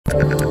Hello,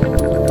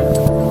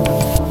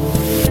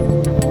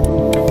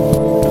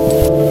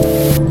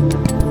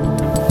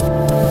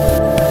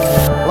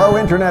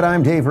 Internet.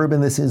 I'm Dave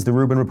Rubin. This is The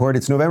Rubin Report.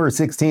 It's November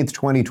 16th,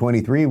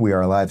 2023. We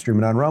are live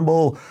streaming on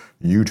Rumble,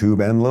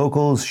 YouTube, and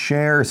Locals.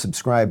 Share,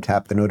 subscribe,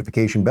 tap the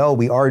notification bell.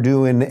 We are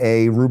doing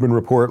a Rubin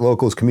Report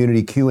Locals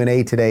community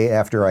Q&A today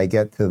after I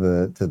get to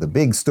the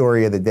big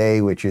story of the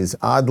day, which is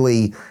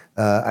oddly,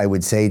 I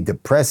would say,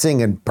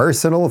 depressing and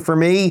personal for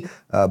me,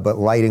 but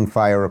lighting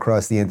fire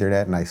across the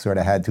Internet, and I sort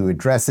of had to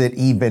address it,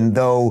 even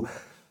though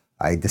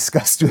I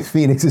discussed with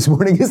Phoenix this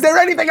morning, is there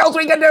anything else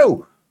we can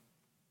do?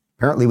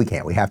 Apparently we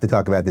can't. We have to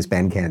talk about this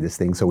Ben Candace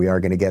thing, so we are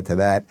going to get to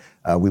that.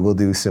 We will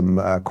do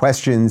some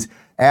questions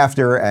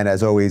after, and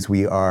as always,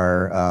 we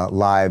are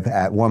live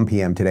at 1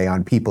 p.m. today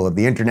on People of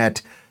the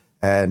Internet,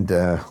 and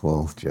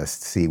we'll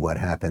just see what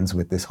happens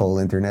with this whole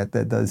Internet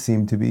that does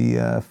seem to be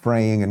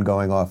fraying and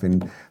going off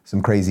in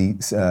some crazy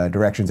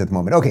directions at the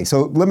moment. Okay,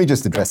 so let me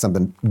just address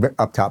something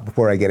up top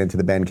before I get into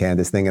the Ben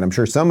Candace thing, and I'm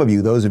sure some of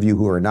you, those of you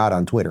who are not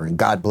on Twitter, and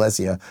God bless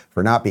you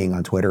for not being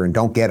on Twitter and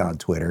don't get on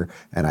Twitter,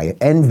 and I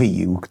envy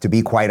you, to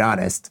be quite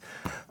honest.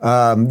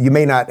 You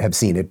may not have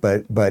seen it,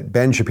 but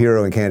Ben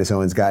Shapiro and Candace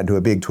Owens got into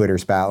a big Twitter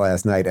spat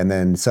last night, and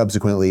then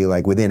subsequently,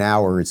 like within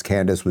hours,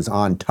 Candace was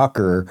on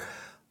Tucker,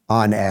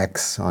 on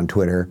X, on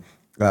Twitter,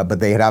 but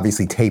they had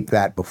obviously taped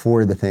that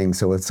before the thing,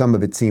 so some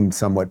of it seemed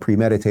somewhat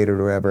premeditated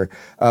or whatever.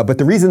 But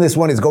the reason this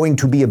one is going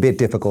to be a bit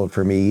difficult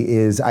for me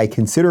is I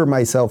consider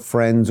myself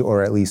friends,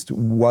 or at least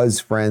was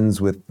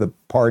friends, with the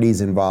parties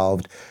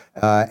involved.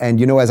 And,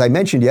 you know, as I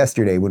mentioned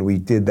yesterday when we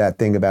did that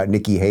thing about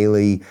Nikki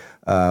Haley,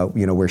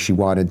 where she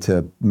wanted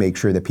to make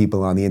sure that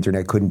people on the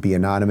Internet couldn't be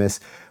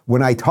anonymous.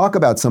 When I talk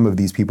about some of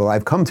these people,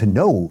 I've come to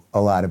know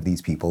a lot of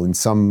these people, and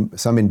some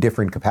in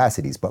different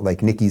capacities, but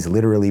like Nikki's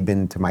literally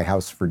been to my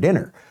house for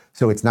dinner.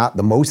 So it's not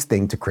the most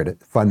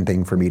fun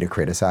thing for me to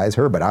criticize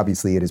her, but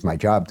obviously it is my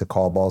job to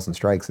call balls and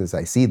strikes as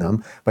I see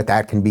them, but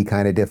that can be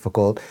kind of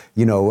difficult.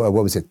 You know,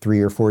 what was it,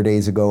 3 or 4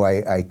 days ago,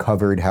 I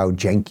covered how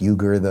Cenk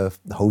Uygur, the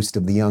host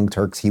of the Young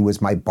Turks, he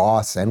was my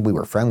boss and we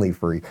were friendly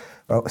for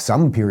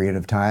some period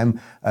of time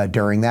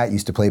during that.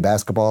 Used to play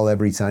basketball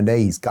every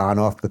Sunday. He's gone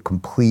off the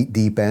complete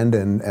deep end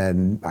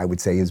and I would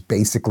say is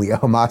basically a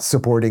Hamas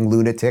supporting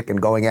lunatic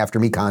and going after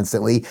me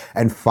constantly.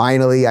 And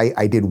finally,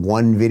 I did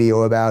one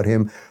video about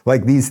him.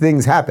 Like, these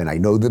things happen. I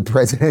know the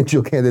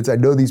presidential candidates. I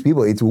know these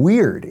people. It's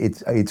weird.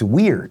 It's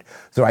weird.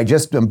 So I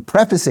just am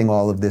prefacing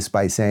all of this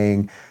by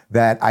saying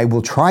that I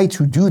will try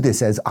to do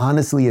this as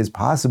honestly as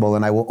possible,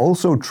 and I will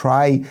also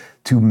try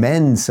to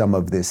mend some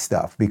of this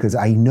stuff, because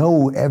I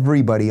know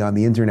everybody on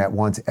the Internet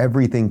wants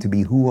everything to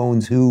be who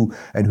owns who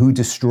and who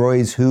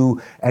destroys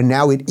who, and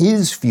now it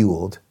is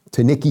fueled,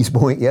 to Nikki's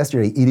point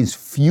yesterday, it is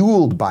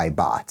fueled by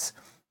bots.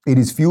 It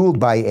is fueled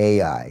by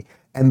AI,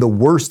 and the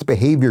worst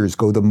behaviors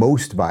go the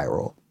most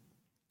viral.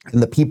 And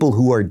the people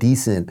who are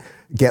decent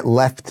get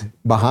left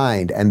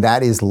behind, and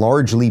that is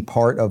largely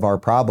part of our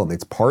problem.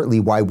 It's partly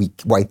why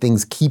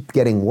things keep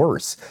getting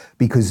worse,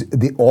 because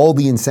all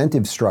the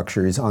incentive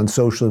structures on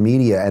social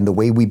media and the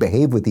way we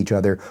behave with each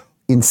other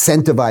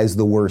incentivize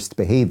the worst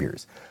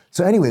behaviors.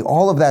 So anyway,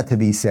 all of that to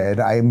be said,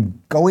 I'm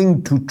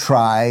going to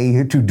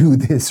try to do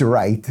this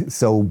right,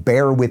 so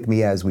bear with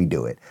me as we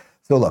do it.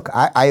 So look,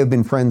 I have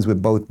been friends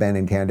with both Ben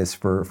and Candace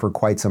for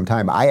quite some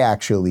time. I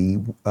actually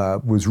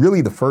was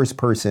really the first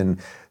person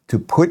to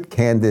put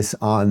Candace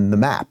on the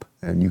map,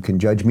 and you can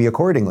judge me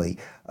accordingly.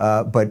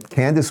 But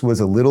Candace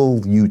was a little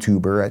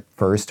YouTuber at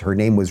first. Her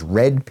name was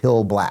Red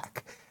Pill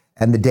Black.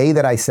 And the day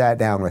that I sat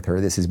down with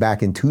her, this is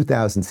back in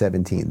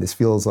 2017, this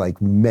feels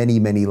like many,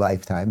 many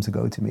lifetimes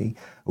ago to me.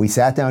 We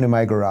sat down in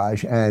my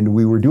garage and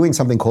we were doing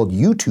something called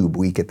YouTube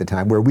Week at the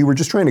time, where we were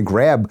just trying to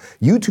grab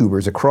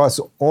YouTubers across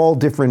all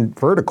different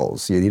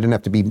verticals. You didn't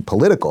have to be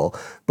political,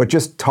 but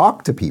just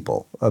talk to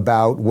people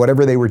about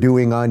whatever they were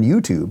doing on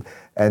YouTube.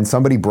 And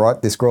somebody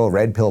brought this girl,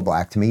 Red Pill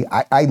Black, to me.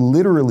 I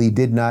literally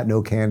did not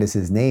know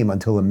Candace's name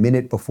until a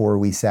minute before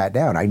we sat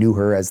down. I knew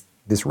her as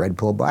this Red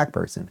Pill Black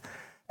person.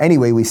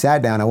 Anyway, we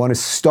sat down. I want to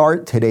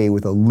start today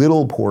with a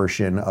little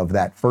portion of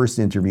that first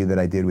interview that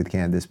I did with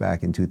Candace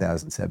back in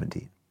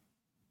 2017.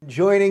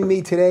 Joining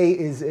me today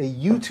is a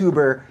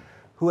YouTuber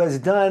who has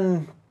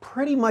done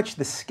pretty much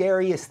the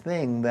scariest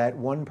thing that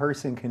one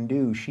person can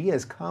do. She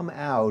has come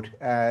out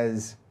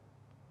as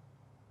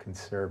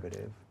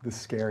conservative, the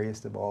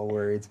scariest of all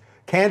words.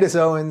 Candace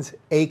Owens,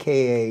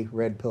 AKA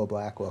Red Pill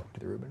Black. Welcome to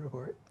the Rubin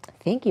Report.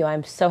 Thank you.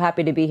 I'm so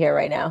happy to be here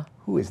right now.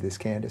 Who is this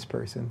Candace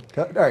person?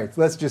 All right,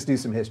 let's just do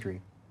some history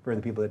for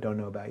the people that don't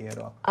know about you at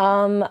all.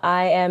 I'm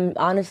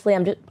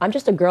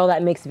just a girl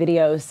that makes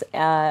videos.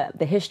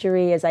 The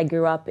history is I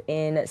grew up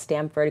in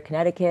Stamford,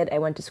 Connecticut. I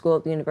went to school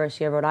at the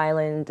University of Rhode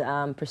Island,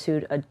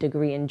 pursued a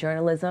degree in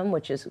journalism,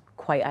 which is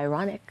quite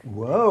ironic.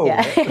 Whoa.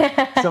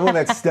 Yeah. Someone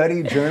that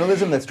studied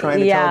journalism that's trying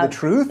to tell the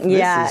truth? This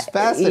is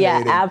fascinating.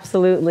 Yeah,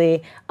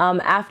 absolutely.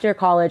 After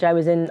college, I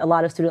was in a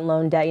lot of student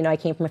loan debt. You know, I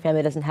came from a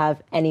family that doesn't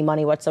have any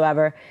money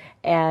whatsoever.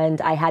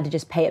 and I had to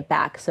just pay it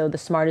back. So the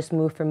smartest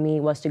move for me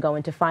was to go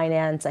into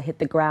finance. I hit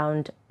the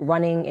ground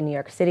running in New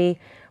York City,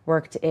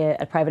 worked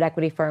at a private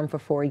equity firm for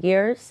 4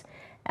 years,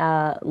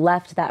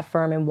 left that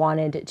firm and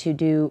wanted to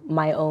do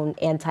my own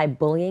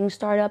anti-bullying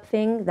startup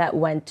thing that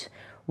went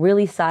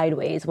really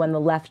sideways when the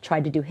left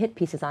tried to do hit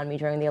pieces on me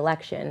during the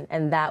election.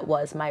 And that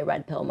was my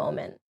red pill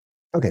moment.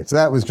 Okay, so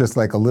that was just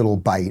like a little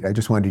bite. I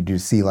just wanted you to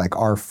see like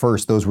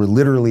those were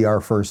literally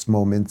our first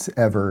moments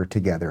ever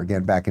together,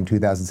 again, back in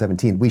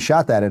 2017. We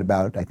shot that at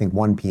about, I think,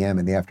 1 p.m.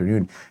 in the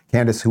afternoon.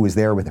 Candace, who was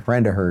there with a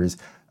friend of hers,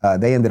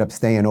 they ended up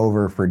staying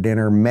over for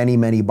dinner, many,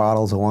 many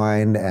bottles of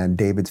wine, and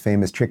David's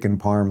famous chicken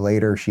parm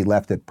later. She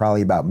left at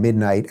probably about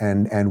midnight,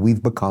 and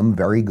we've become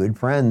very good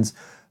friends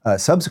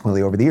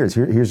subsequently over the years.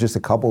 Here's just a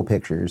couple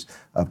pictures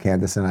of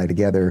Candace and I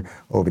together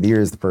over the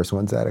years. The first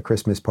one's at a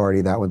Christmas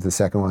party. That one's the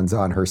second one's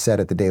on her set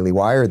at the Daily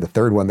Wire. The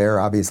third one there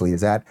obviously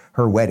is at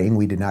her wedding.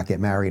 We did not get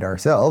married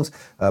ourselves,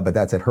 but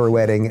that's at her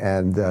wedding.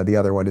 And the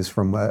other one is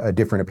from a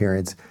different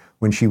appearance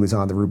when she was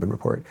on the Rubin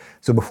Report.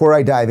 So before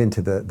I dive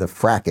into the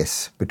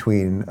fracas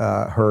between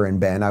her and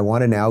Ben, I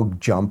want to now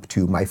jump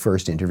to my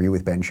first interview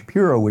with Ben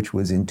Shapiro, which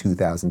was in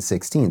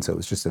 2016. So it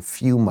was just a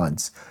few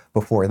months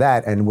before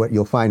that. And what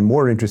you'll find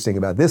more interesting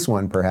about this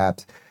one,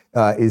 perhaps,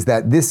 is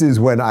that this is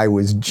when I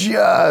was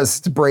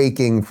just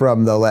breaking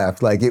from the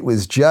left. Like it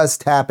was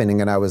just happening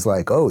and I was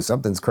like, oh,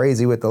 something's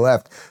crazy with the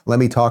left. Let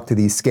me talk to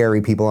these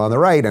scary people on the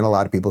right. And a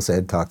lot of people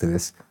said, talk to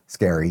this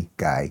scary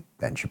guy,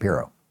 Ben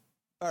Shapiro.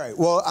 All right,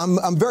 well,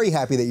 I'm very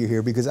happy that you're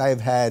here because I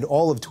have had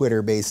all of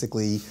Twitter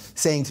basically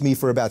saying to me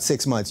for about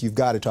 6 months, you've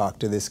got to talk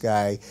to this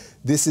guy.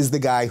 This is the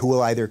guy who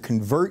will either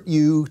convert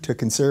you to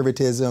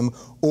conservatism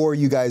or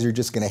you guys are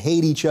just going to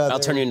hate each other. I'll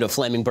turn you into a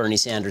flaming Bernie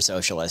Sanders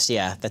socialist.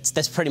 Yeah,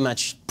 that's pretty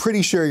much.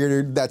 Pretty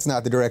sure that's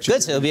not the direction.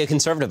 Good, so he'll be a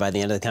conservative by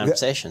the end of the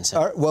conversation. So.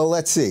 All right, well,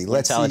 let's see.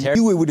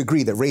 You would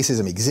agree that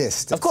racism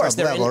exists. Of course,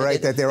 at some level,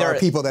 right? That there are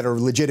people that are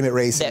legitimate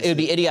racists. It would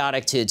be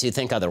idiotic to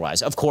think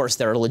otherwise. Of course,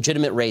 there are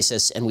legitimate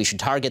racists, and we should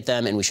target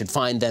them, and we should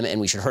find them,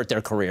 and we should hurt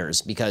their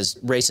careers because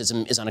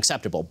racism is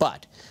unacceptable.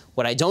 But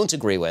what I don't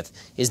agree with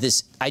is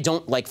this, I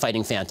don't like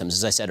fighting phantoms,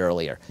 as I said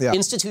earlier. Yeah.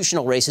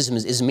 Institutional racism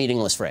is a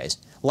meaningless phrase.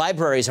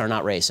 Libraries are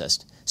not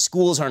racist.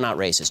 Schools are not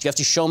racist. You have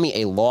to show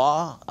me a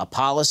law, a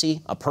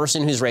policy, a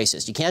person who's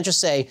racist. You can't just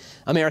say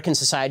American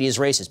society is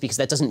racist because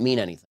that doesn't mean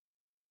anything.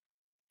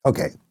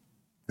 Okay.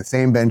 The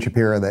same Ben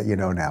Shapiro that you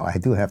know now. I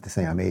do have to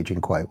say I'm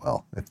aging quite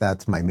well, if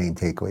that's my main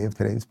takeaway of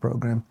today's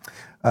program.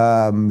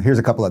 Here's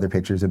a couple other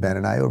pictures of Ben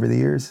and I over the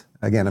years.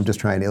 Again, I'm just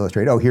trying to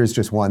illustrate. Oh, here's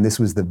just one. This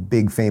was the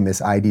big famous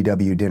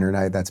IDW dinner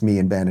night. That's me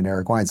and Ben and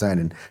Eric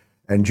Weinstein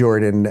and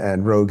Jordan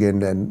and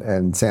Rogan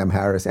and Sam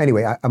Harris.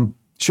 Anyway, I'm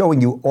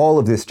showing you all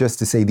of this just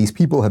to say these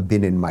people have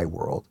been in my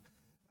world.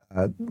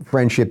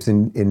 Friendships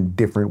in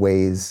different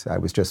ways. I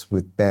was just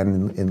with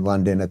Ben in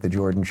London at the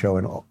Jordan show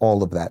and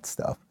all of that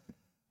stuff.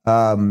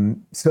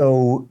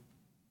 So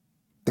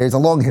there's a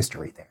long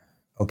history there.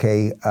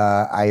 Okay,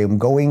 I am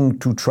going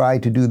to try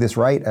to do this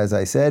right, as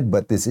I said,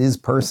 but this is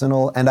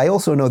personal. And I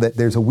also know that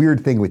there's a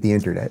weird thing with the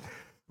internet,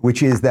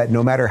 which is that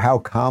no matter how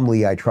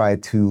calmly I try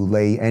to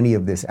lay any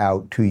of this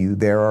out to you,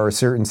 there are a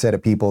certain set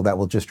of people that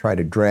will just try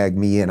to drag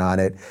me in on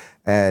it.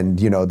 And,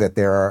 you know, that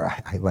there are,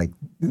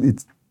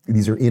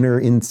 these are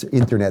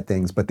internet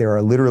things, but there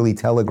are literally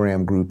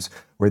Telegram groups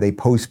where they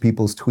post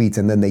people's tweets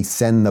and then they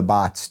send the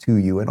bots to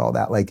you and all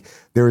that. Like,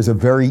 there is a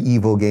very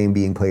evil game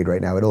being played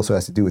right now. It also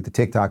has to do with the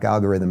TikTok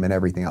algorithm and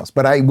everything else.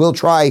 But I will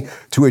try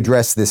to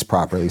address this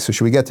properly. So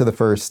should we get to the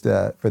first,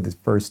 for the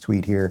first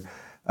tweet here?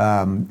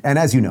 And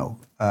as you know,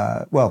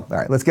 well, all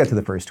right, let's get to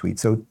the first tweet.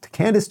 So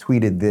Candace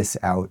tweeted this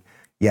out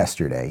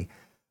yesterday.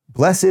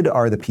 Blessed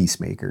are the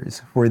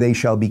peacemakers, for they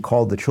shall be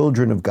called the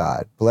children of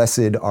God.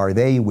 Blessed are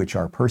they which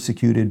are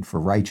persecuted for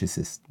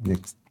righteousness'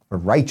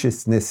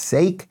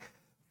 sake,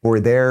 for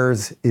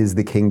theirs is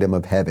the kingdom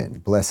of heaven.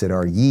 Blessed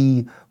are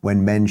ye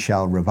when men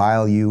shall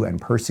revile you and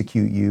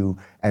persecute you,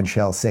 and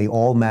shall say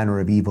all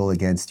manner of evil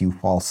against you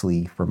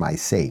falsely for my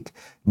sake.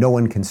 No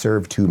one can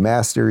serve two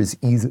masters.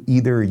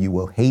 Either you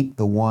will hate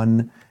the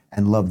one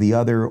and love the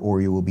other,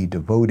 or you will be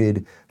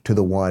devoted to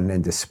the one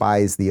and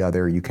despise the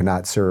other. You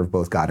cannot serve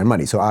both God and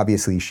money. So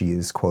obviously she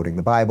is quoting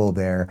the Bible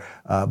there,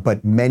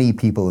 but many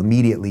people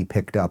immediately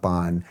picked up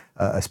on,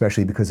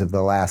 especially because of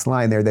the last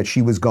line there, that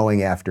she was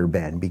going after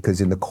Ben, because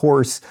in the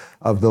course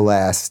of the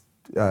last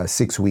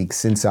 6 weeks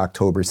since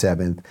October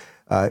 7th,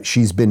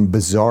 she's been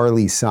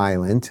bizarrely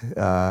silent.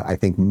 I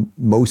think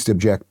most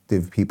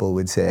objective people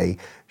would say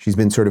she's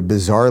been sort of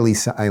bizarrely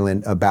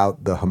silent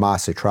about the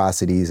Hamas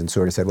atrocities and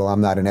sort of said, well,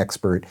 I'm not an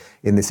expert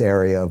in this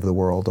area of the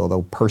world,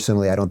 although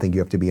personally I don't think you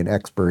have to be an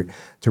expert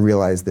to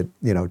realize that,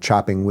 you know,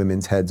 chopping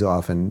women's heads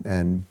off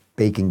and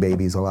baking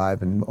babies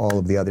alive and all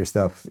of the other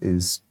stuff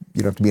is,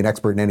 you don't have to be an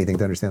expert in anything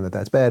to understand that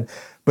that's bad.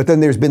 But then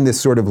there's been this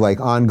sort of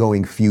like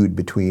ongoing feud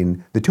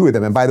between the two of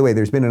them. And by the way,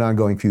 there's been an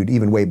ongoing feud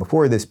even way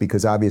before this,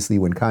 because obviously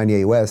when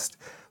Kanye West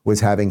was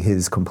having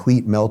his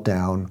complete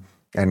meltdown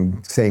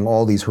and saying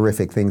all these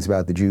horrific things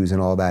about the Jews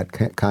and all that,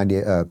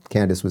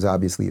 Candace was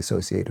obviously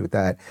associated with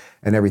that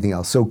and everything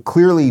else. So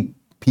clearly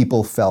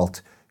people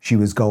felt she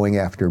was going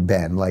after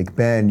Ben. Like,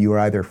 Ben, you are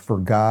either for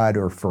God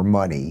or for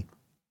money.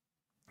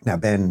 Now,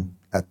 Ben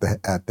at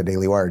the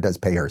Daily Wire does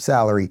pay her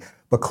salary,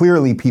 but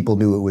clearly people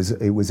knew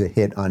it was a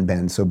hit on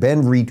Ben. So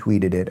Ben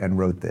retweeted it and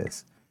wrote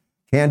this.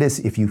 Candace,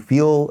 if you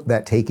feel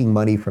that taking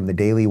money from the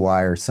Daily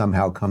Wire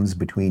somehow comes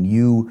between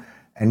you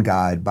and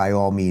God, by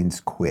all means,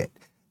 quit.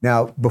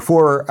 Now,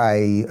 before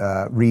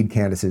I read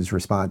Candace's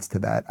response to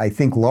that, I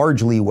think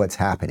largely what's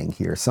happening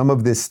here, some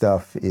of this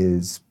stuff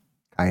is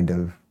kind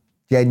of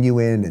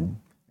genuine and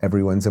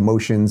everyone's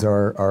emotions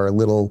are a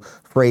little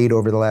frayed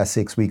over the last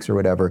 6 weeks or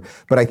whatever.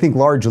 But I think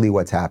largely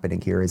what's happening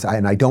here is,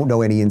 and I don't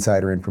know any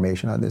insider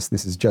information on this,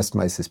 this is just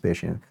my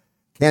suspicion.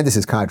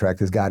 Candace's contract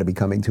has got to be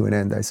coming to an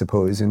end, I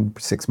suppose, in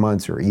 6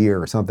 months or a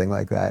year or something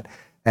like that.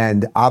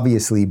 And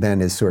obviously Ben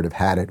has sort of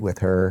had it with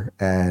her,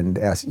 and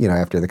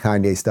after the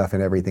Kanye stuff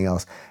and everything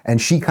else, and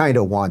she kind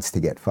of wants to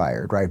get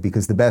fired, right?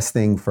 Because the best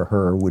thing for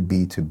her would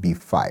be to be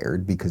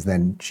fired, because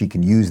then she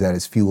can use that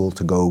as fuel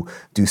to go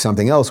do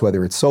something else,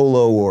 whether it's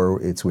solo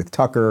or it's with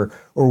Tucker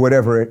or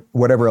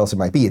whatever else it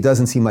might be. It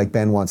doesn't seem like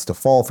Ben wants to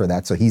fall for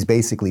that, so he's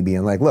basically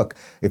being like, look,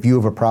 if you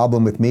have a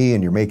problem with me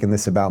and you're making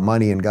this about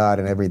money and God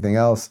and everything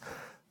else,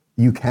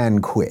 you can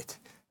quit.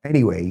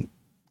 Anyway,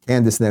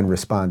 Candace then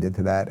responded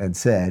to that and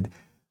said,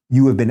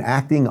 you have been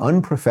acting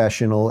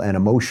unprofessional and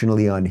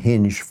emotionally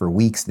unhinged for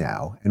weeks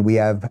now, and we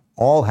have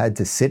all had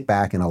to sit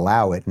back and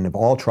allow it and have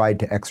all tried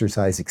to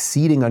exercise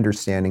exceeding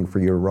understanding for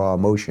your raw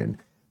emotion.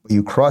 But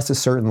you cross a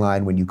certain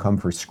line when you come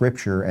for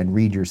scripture and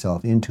read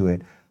yourself into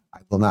it. I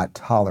will not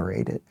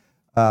tolerate it.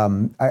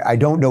 I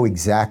don't know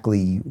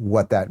exactly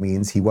what that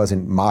means. He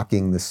wasn't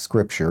mocking the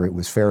scripture. It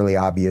was fairly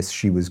obvious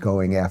she was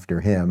going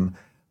after him.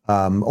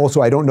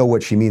 Also, I don't know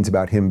what she means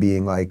about him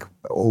being like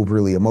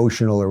overly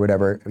emotional or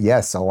whatever.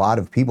 Yes, a lot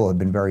of people have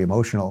been very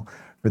emotional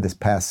for this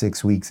past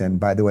 6 weeks. And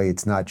by the way,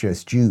 it's not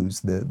just Jews.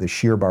 The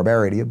sheer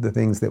barbarity of the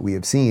things that we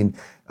have seen.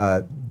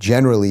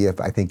 Generally,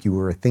 if I think you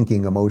were a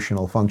thinking,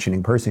 emotional,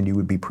 functioning person, you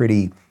would be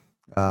pretty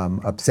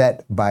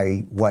upset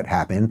by what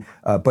happened.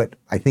 But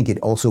I think it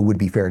also would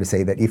be fair to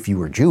say that if you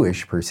were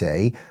Jewish per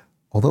se,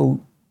 although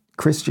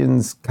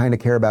Christians kind of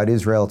care about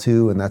Israel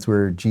too, and that's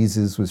where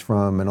Jesus was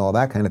from and all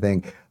that kind of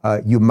thing.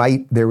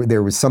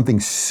 There was something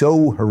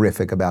so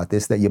horrific about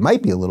this that you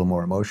might be a little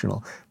more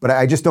emotional. But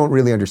I just don't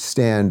really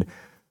understand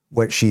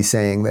what she's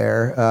saying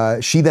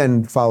there. She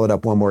then followed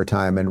up one more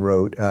time and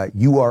wrote,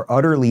 you are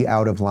utterly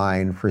out of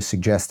line for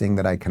suggesting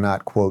that I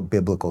cannot quote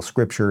biblical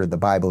scripture. The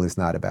Bible is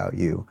not about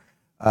you.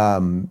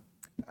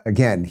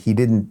 Again, he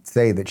didn't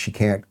say that she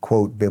can't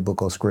quote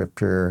biblical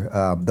scripture.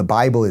 The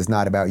Bible is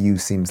not about you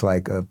seems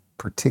like a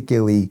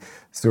particularly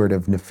sort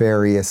of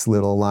nefarious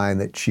little line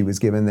that she was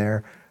given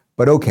there.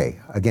 But okay,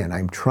 again,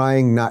 I'm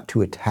trying not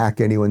to attack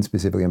anyone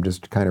specifically. I'm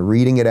just kind of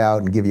reading it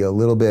out and give you a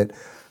little bit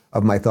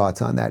of my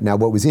thoughts on that. Now,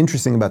 what was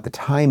interesting about the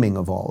timing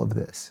of all of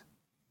this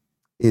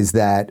is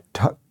that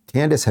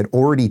Candace had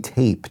already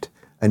taped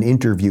an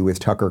interview with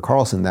Tucker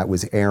Carlson that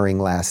was airing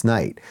last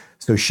night.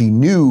 So she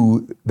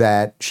knew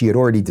that she had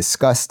already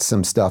discussed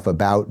some stuff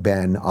about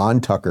Ben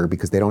on Tucker,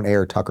 because they don't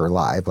air Tucker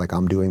live, like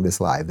I'm doing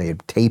this live. They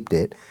had taped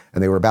it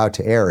and they were about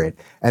to air it.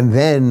 And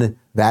then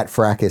that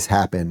fracas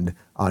happened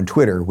on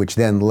Twitter, which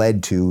then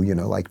led to,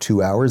 like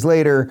 2 hours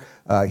later,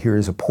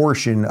 here's a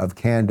portion of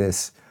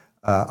Candace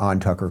on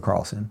Tucker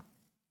Carlson.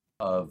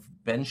 Of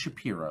Ben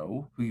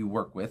Shapiro, who you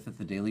work with at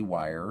the Daily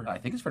Wire, I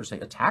think it's fair to say,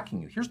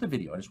 attacking you. Here's the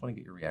video. I just want to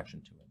get your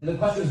reaction to it. The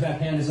question was about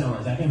Candace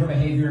Owens. I think her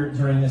behavior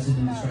during this has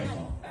been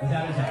disgraceful.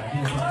 Without a doubt.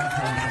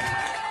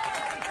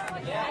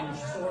 Yeah, and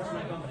she still works for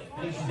my company.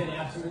 I think she's been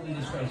absolutely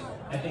disgraceful.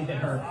 I think that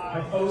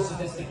her faux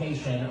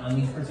sophistication on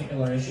these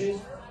particular issues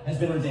has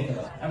been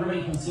ridiculous.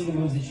 Everybody can see the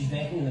moves that she's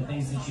making and the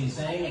things that she's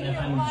saying, and I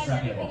find them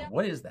disreputable.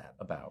 What is that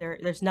about?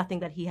 There's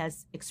nothing that he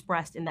has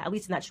expressed in that, at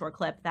least in that short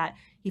clip, that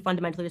he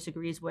fundamentally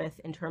disagrees with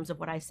in terms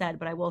of what I said.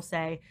 But I will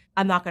say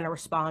I'm not going to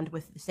respond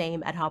with the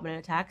same ad hominem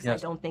attacks. Yes.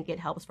 I don't think it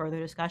helps further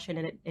discussion.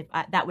 And if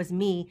that was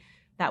me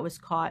that was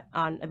caught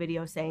on a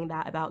video saying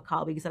that about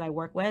colleagues that I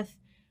work with,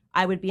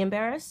 I would be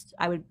embarrassed.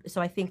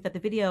 So I think that the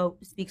video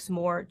speaks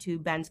more to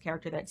Ben's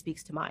character than it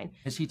speaks to mine.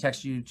 Has he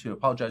texted you to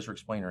apologize or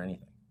explain or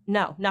anything?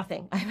 No,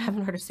 nothing. I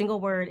haven't heard a single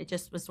word. It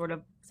just was sort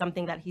of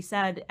something that he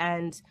said.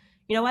 And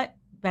you know what?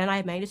 Ben and I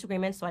have many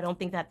disagreements, so I don't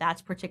think that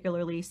that's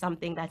particularly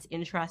something that's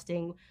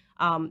interesting.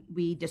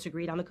 We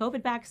disagreed on the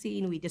COVID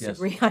vaccine. We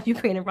disagree on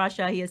Ukraine and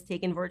Russia. He has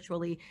taken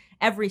virtually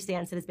every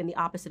stance that has been the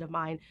opposite of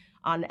mine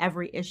on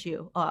every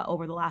issue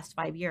over the last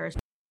 5 years.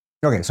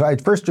 Okay, so I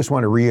first just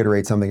want to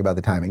reiterate something about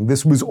the timing.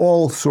 This was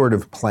all sort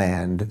of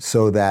planned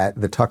so that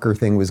the Tucker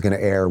thing was going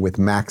to air with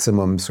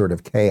maximum sort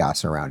of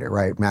chaos around it,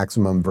 right?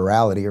 Maximum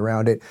virality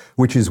around it,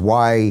 which is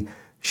why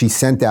she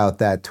sent out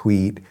that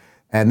tweet.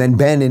 And then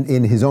Ben,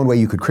 in his own way,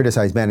 you could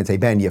criticize Ben and say,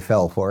 Ben, you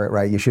fell for it,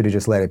 right? You should have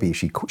just let it be.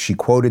 She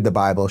quoted the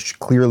Bible.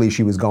 Clearly,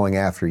 she was going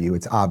after you.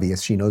 It's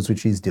obvious. She knows what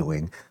she's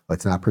doing.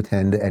 Let's not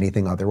pretend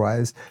anything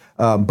otherwise.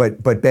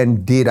 But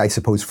Ben did, I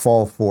suppose,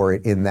 fall for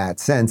it in that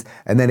sense.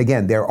 And then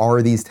again, there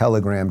are these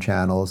Telegram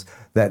channels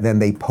that then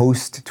they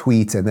post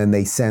tweets and then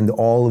they send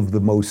all of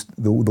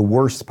the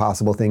worst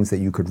possible things that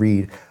you could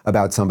read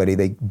about somebody.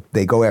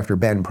 They go after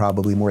Ben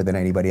probably more than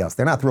anybody else.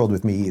 They're not thrilled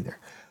with me either.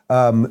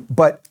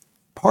 But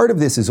part of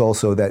this is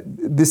also that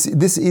this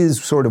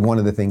is sort of one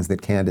of the things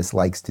that Candace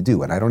likes to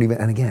do.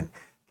 And again,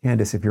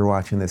 Candace, if you're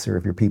watching this or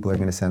if your people are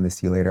going to send this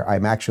to you later,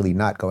 I'm actually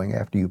not going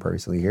after you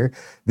personally here.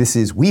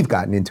 We've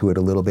gotten into it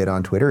a little bit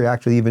on Twitter,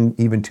 actually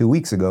even 2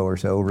 weeks ago or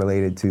so,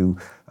 related to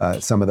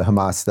some of the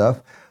Hamas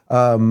stuff.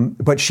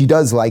 But she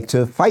does like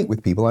to fight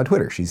with people on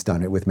Twitter. She's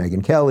done it with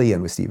Megyn Kelly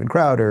and with Steven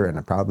Crowder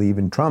and probably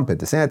even Trump and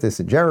DeSantis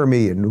and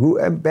Jeremy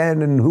and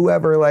Ben and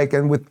whoever,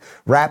 and with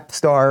rap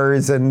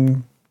stars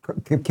and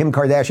Kim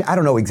Kardashian. I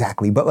don't know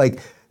exactly, but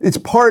it's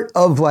part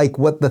of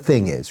what the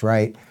thing is,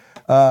 right?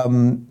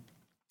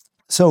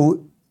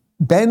 So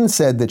Ben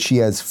said that she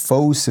has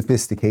faux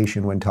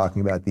sophistication when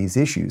talking about these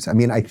issues. I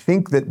mean, I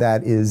think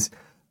that is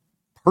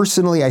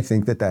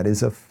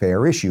a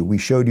fair issue. We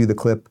showed you the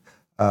clip,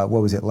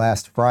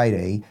 last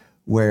Friday,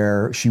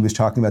 where she was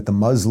talking about the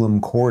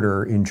Muslim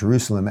quarter in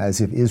Jerusalem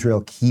as if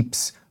Israel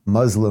keeps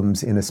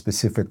Muslims in a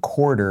specific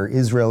quarter.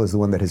 Israel is the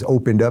one that has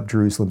opened up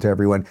Jerusalem to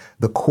everyone.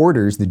 The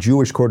quarters, the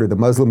Jewish quarter, the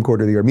Muslim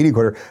quarter, the Armenian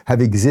quarter, have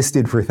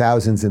existed for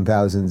thousands and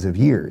thousands of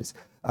years.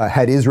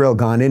 Had Israel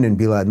gone in and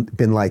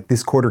been like,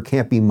 this quarter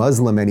can't be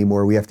Muslim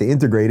anymore, we have to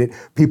integrate it,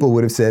 people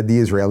would have said the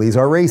Israelis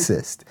are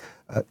racist.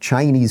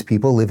 Chinese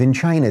people live in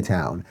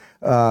Chinatown.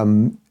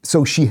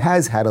 So she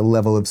has had a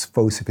level of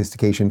faux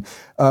sophistication.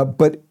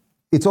 But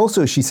it's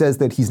also, she says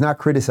that he's not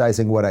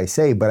criticizing what I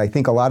say, but I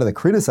think a lot of the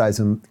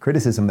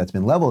criticism that's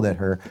been leveled at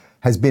her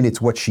has been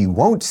it's what she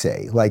won't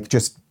say,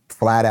 just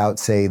flat out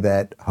say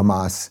that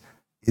Hamas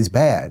is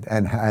bad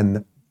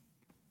and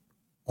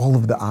all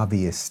of the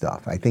obvious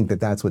stuff. I think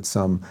that's what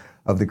some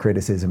of the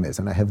criticism is.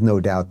 And I have no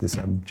doubt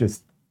I'm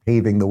just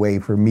paving the way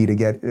for me to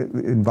get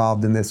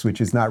involved in this,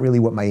 which is not really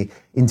what my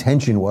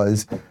intention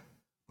was,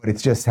 but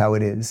it's just how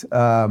it is.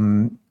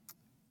 Okay.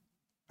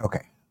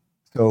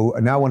 So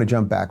now I want to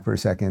jump back for a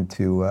second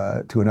to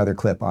another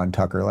clip on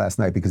Tucker last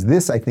night, because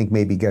this, I think,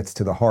 maybe gets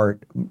to the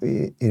heart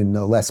in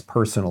a less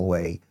personal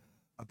way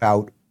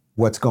about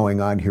what's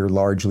going on here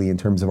largely in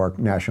terms of our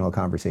national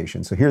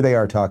conversation. So here they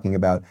are talking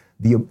about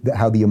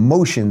how the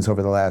emotions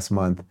over the last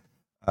month,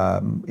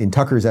 in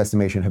Tucker's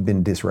estimation, have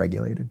been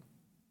dysregulated.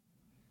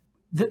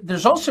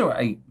 There's also,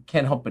 I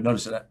can't help but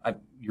notice that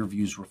your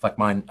views reflect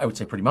mine, I would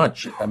say pretty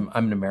much. I'm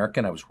an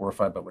American. I was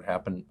horrified by what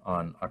happened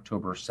on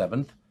October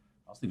 7th.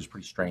 I think it was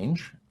pretty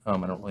strange. I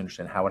don't really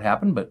understand how it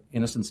happened, but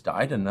innocents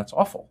died, and that's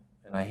awful.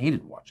 And I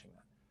hated watching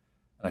that.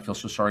 And I feel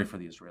so sorry for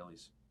the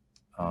Israelis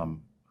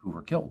who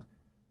were killed.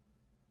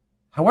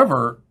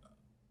 However,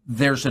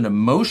 there's an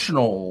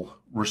emotional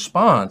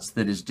response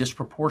that is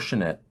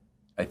disproportionate,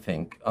 I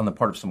think, on the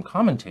part of some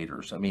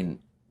commentators. I mean,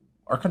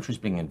 our country's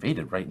being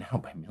invaded right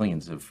now by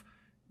millions of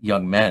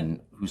young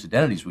men whose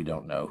identities we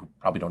don't know, who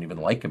probably don't even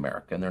like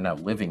America, and they're now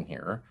living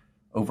here.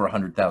 Over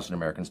 100,000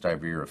 Americans die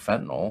every year of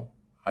fentanyl.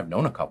 I've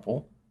known a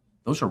couple.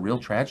 Those are real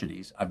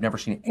tragedies. I've never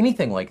seen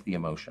anything like the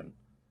emotion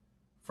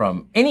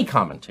from any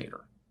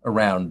commentator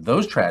around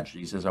those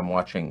tragedies as I'm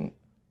watching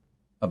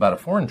about a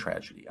foreign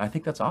tragedy. I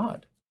think that's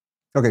odd.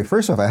 Okay,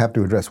 first off, I have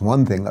to address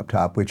one thing up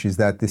top, which is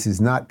that this is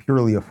not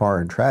purely a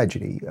foreign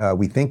tragedy.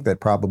 We think that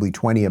probably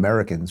 20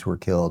 Americans were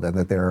killed and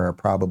that there are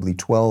probably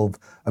 12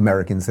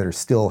 Americans that are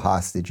still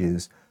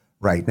hostages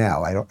right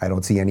now. I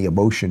don't see any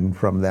emotion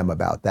from them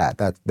about that.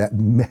 That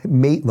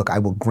may, look, I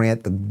will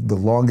grant the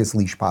longest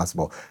leash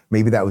possible.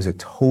 Maybe that was a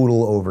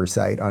total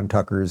oversight on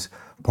Tucker's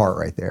part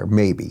right there.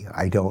 Maybe,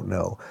 I don't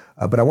know.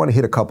 But I want to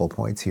hit a couple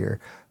points here.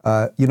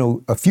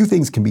 A few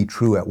things can be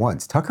true at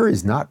once. Tucker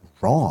is not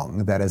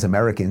wrong that as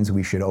Americans,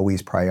 we should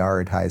always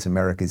prioritize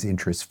America's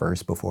interests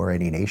first before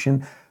any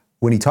nation.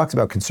 When he talks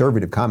about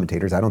conservative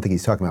commentators, I don't think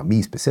he's talking about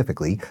me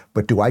specifically,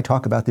 but do I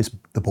talk about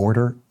the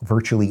border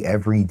virtually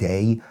every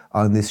day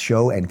on this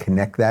show and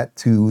connect that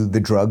to the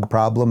drug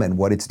problem and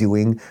what it's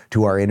doing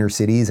to our inner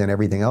cities and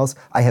everything else?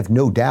 I have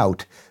no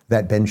doubt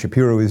that Ben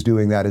Shapiro is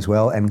doing that as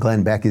well, and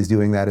Glenn Beck is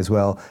doing that as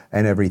well,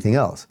 and everything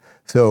else.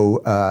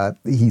 So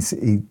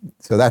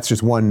so that's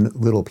just one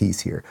little piece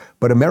here.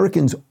 But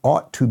Americans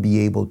ought to be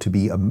able to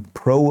be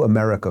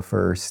pro-America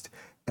first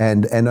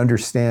and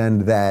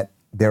understand that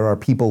there are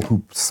people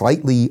who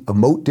slightly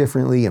emote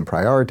differently and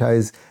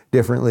prioritize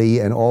differently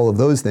and all of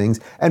those things.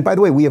 And by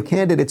the way, we have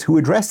candidates who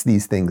address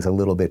these things a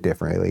little bit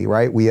differently,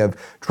 right? We have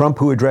Trump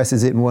who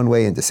addresses it in one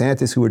way and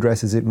DeSantis who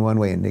addresses it in one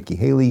way and Nikki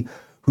Haley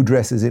who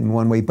addresses it in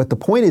one way. But the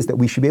point is that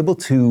we should be able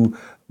to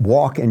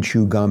walk and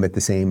chew gum at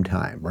the same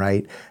time,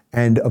 right?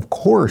 And of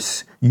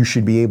course, you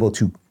should be able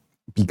to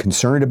be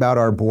concerned about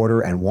our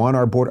border and want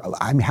our border.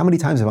 I mean, how many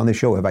times on this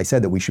show have I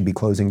said that we should be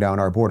closing down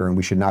our border and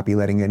we should not be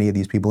letting any of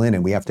these people in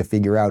and we have to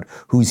figure out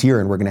who's here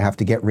and we're going to have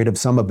to get rid of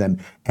some of them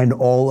and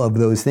all of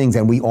those things.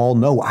 And we all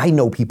know, I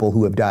know people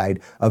who have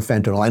died of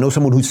fentanyl. I know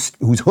someone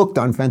who's hooked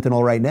on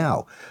fentanyl right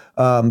now.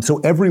 So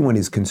everyone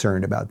is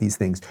concerned about these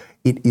things.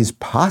 It is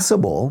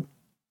possible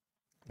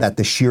that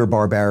the sheer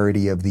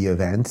barbarity of the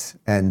event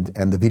and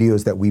the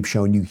videos that we've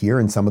shown you here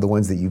and some of the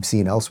ones that you've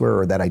seen elsewhere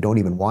or that I don't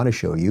even want to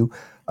show you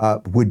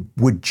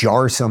would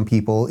jar some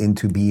people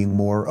into being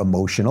more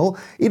emotional.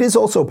 It is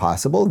also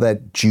possible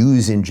that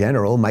Jews in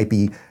general might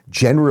be,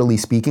 generally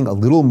speaking, a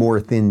little more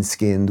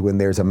thin-skinned when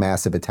there's a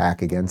massive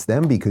attack against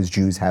them because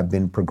Jews have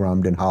been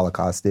pogromed and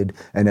holocausted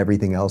and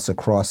everything else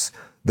across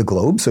the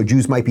globe. So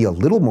Jews might be a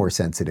little more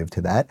sensitive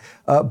to that.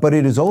 But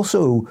it is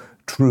also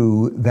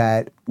true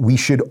that we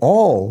should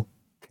all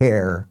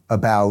care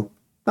about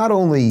not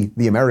only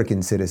the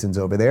American citizens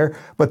over there,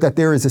 but that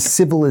there is a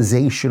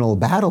civilizational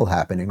battle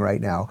happening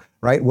right now,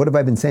 right? What have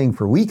I been saying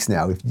for weeks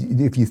now?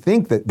 If you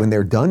think that when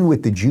they're done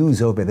with the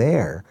Jews over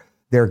there,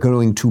 they're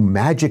going to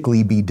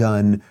magically be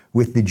done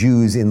with the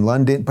Jews in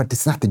London, but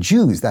it's not the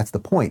Jews, that's the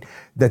point,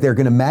 that they're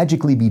going to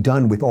magically be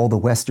done with all the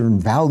Western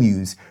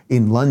values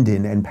in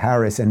London and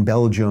Paris and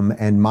Belgium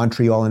and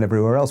Montreal and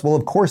everywhere else. Well,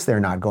 of course they're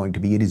not going to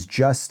be. It is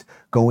just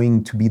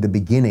going to be the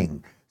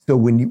beginning. So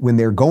when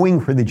they're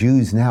going for the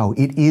Jews now,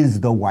 it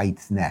is the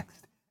whites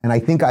next. And I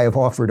think I have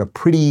offered a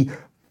pretty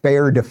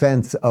fair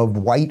defense of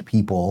white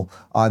people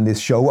on this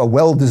show, a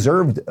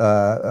well-deserved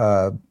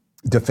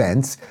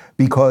defense,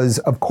 because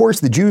of course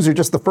the Jews are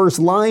just the first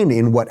line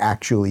in what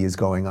actually is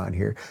going on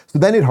here. So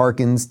then it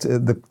harkens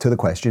to the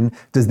question,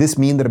 does this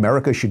mean that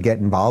America should get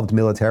involved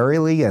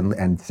militarily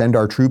and send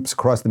our troops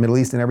across the Middle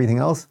East and everything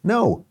else?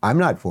 No, I'm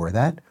not for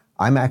that.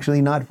 I'm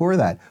actually not for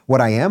that.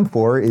 What I am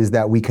for is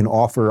that we can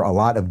offer a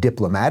lot of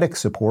diplomatic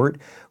support.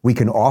 We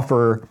can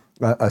offer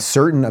a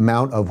certain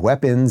amount of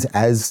weapons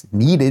as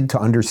needed to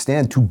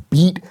understand, to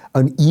beat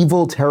an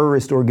evil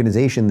terrorist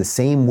organization the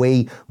same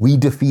way we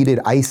defeated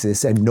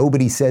ISIS and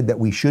nobody said that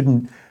we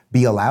shouldn't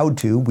be allowed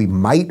to. We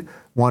might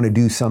want to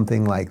do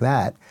something like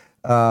that.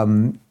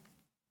 But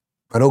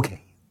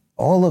okay,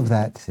 all of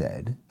that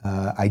said,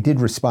 I did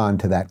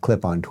respond to that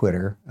clip on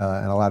Twitter,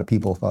 and a lot of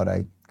people thought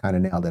I kind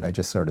of nailed it. I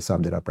just sort of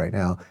summed it up right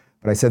now.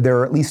 But I said there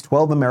are at least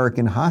 12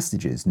 American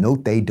hostages.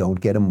 Note they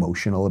don't get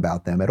emotional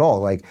about them at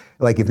all.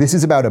 Like if this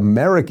is about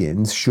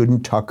Americans,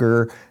 shouldn't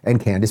Tucker and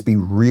Candace be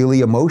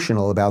really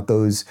emotional about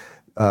those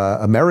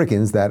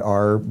Americans that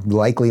are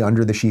likely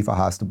under the Shifa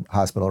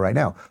hospital right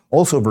now?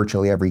 Also,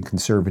 virtually every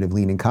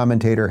conservative-leaning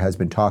commentator has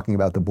been talking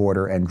about the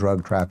border and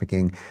drug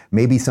trafficking.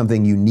 Maybe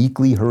something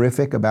uniquely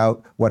horrific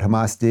about what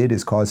Hamas did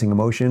is causing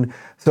emotion.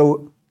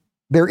 So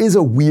there is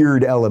a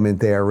weird element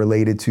there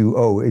related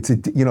to, it's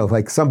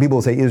like some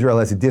people say Israel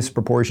has a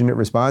disproportionate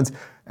response.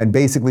 And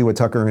basically what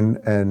Tucker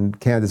and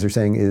Candace are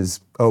saying is,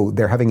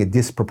 they're having a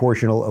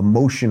disproportional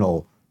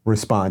emotional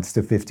response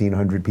to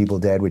 1,500 people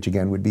dead, which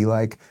again would be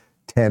like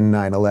 10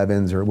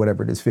 9/11s or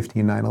whatever it is,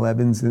 15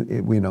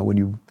 9/11s, when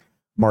you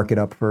mark it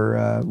up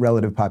for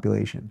relative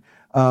population.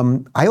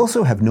 I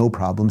also have no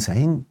problem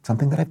saying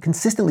something that I've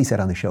consistently said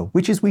on the show,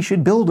 which is we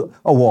should build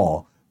a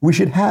wall. We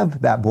should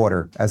have that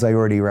border, as I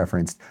already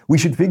referenced. We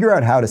should figure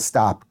out how to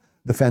stop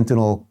the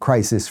fentanyl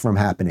crisis from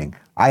happening.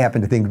 I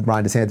happen to think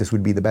Ron DeSantis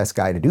would be the best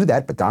guy to do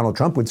that, but Donald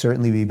Trump would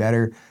certainly be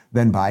better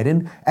than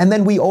Biden. And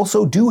then we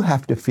also do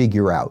have to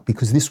figure out,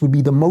 because this would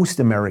be the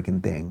most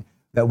American thing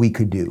that we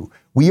could do,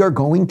 we are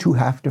going to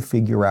have to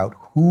figure out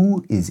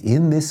who is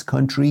in this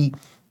country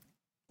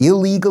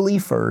illegally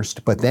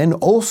first, but then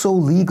also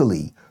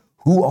legally,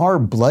 who are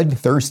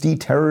bloodthirsty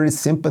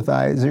terrorist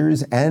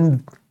sympathizers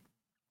and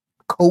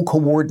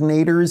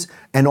co-coordinators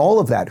and all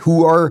of that,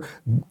 who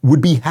would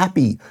be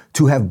happy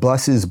to have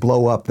buses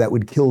blow up that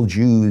would kill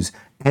Jews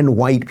and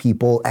white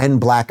people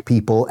and black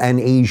people and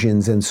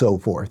Asians and so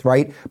forth,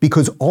 right?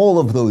 Because all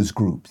of those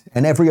groups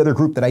and every other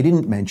group that I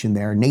didn't mention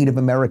there, Native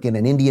American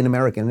and Indian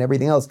American and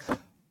everything else,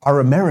 are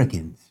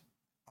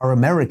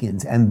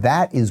Americans, and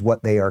that is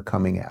what they are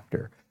coming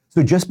after.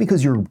 So just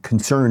because you're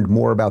concerned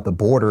more about the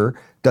border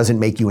doesn't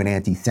make you an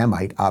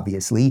anti-Semite,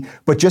 obviously,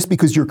 but just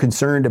because you're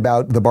concerned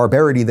about the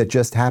barbarity that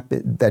just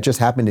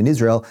happened in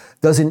Israel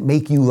doesn't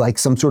make you like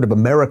some sort of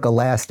America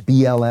Last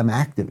BLM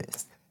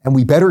activist. And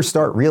we better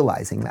start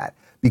realizing that,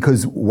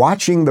 because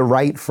watching the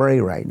right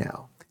fray right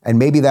now, and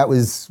maybe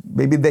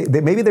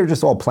they're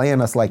just all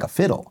playing us like a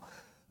fiddle,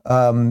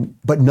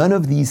 but none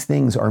of these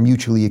things are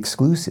mutually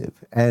exclusive,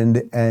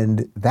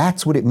 and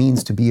that's what it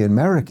means to be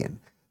American.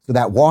 So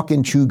that walk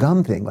and chew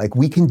gum thing, like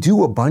we can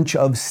do a bunch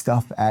of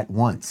stuff at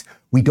once.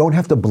 We don't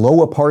have to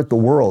blow apart the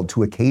world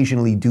to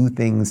occasionally do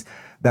things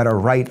that are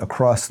right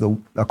across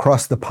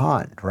the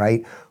pond,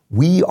 right?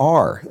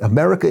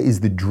 America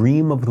is the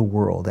dream of the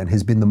world and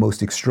has been the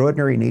most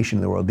extraordinary nation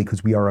in the world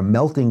because we are a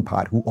melting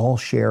pot who all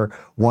share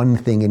one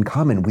thing in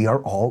common. We are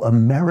all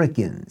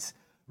Americans,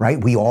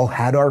 right? We all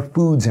had our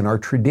foods and our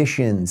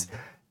traditions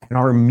and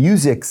our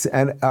music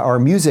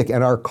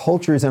and our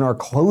cultures and our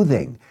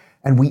clothing.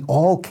 And we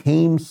all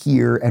came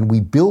here and we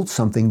built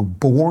something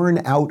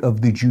born out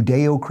of the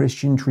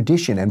Judeo-Christian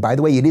tradition. And by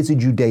the way, it is a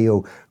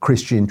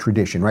Judeo-Christian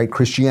tradition, right?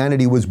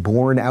 Christianity was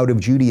born out of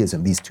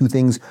Judaism. These two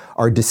things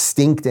are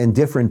distinct and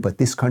different, but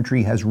this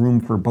country has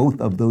room for both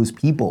of those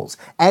peoples.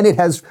 And it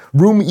has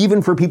room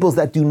even for peoples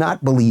that do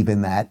not believe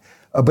in that,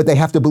 but they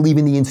have to believe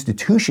in the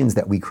institutions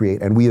that we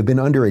create. And we have been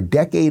under a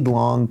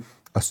decade-long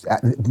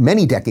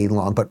many decade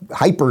long, but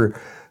hyper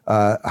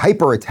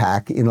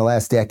attack in the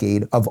last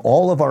decade of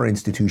all of our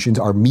institutions.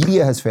 Our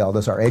media has failed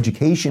us. Our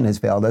education has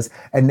failed us.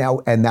 And now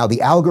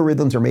the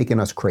algorithms are making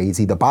us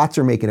crazy. The bots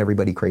are making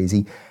everybody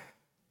crazy.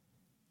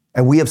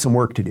 And we have some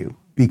work to do,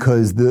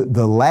 because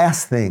the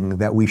last thing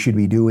that we should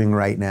be doing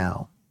right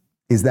now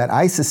is that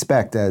I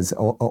suspect,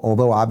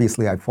 although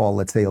obviously I fall,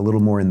 let's say, a little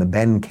more in the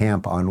Ben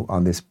camp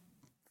on this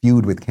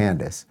feud with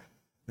Candace,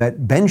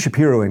 that Ben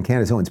Shapiro and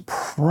Candace Owens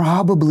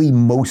probably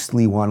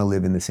mostly want to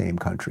live in the same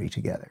country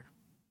together.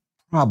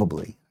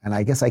 Probably. And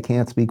I guess I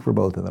can't speak for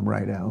both of them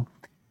right now.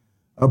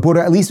 But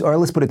at least, or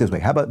let's put it this way.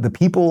 How about the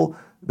people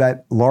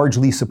that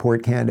largely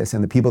support Candace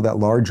and the people that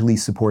largely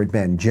support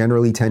Ben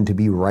generally tend to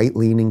be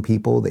right-leaning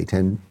people. They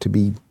tend to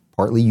be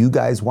partly you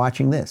guys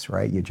watching this,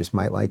 right? You just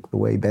might like the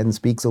way Ben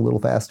speaks a little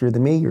faster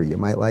than me, or you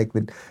might like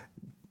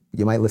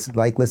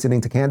like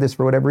listening to Candace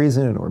for whatever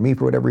reason, or me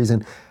for whatever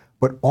reason.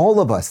 But all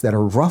of us that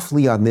are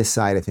roughly on this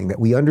side of things, that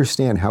we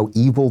understand how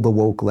evil the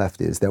woke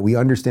left is, that we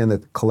understand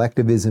that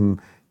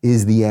collectivism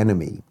is the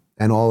enemy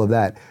and all of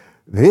that,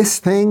 this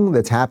thing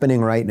that's happening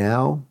right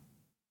now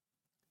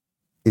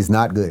is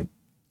not good.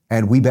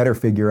 And we better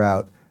figure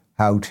out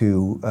how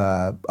to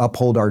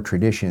uphold our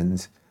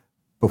traditions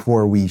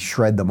before we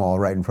shred them all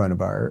right in front of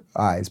our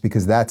eyes,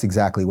 because that's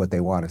exactly what they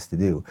want us to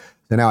do.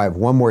 So now I have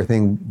one more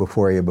thing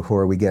before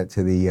we get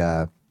to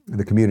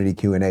the community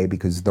Q&A,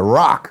 because The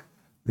Rock,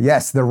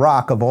 yes, The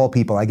Rock of all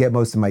people, I get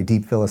most of my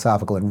deep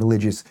philosophical and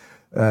religious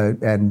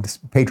and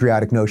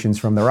patriotic notions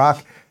from The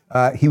Rock.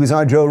 He was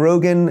on Joe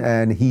Rogan,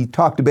 and he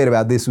talked a bit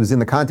about this. It was in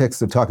the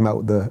context of talking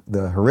about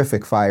the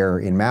horrific fire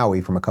in Maui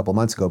from a couple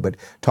months ago, but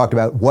talked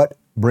about what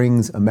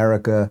brings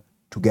America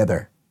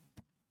together.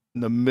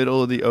 In the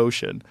middle of the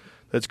ocean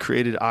that's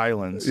created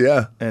islands.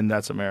 Yeah. And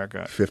that's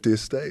America. 50th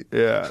state.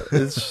 Yeah.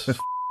 It's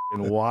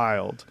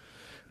wild.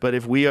 But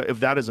if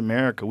that is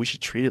America, we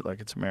should treat it like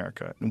it's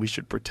America, and we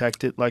should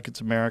protect it like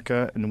it's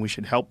America, and we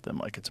should help them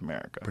like it's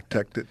America.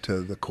 Protect it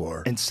to the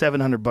core. And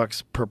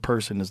 $700 per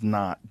person is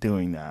not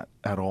doing that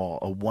at all.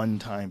 A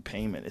one-time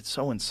payment. It's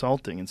so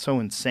insulting and so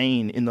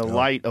insane in the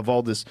light of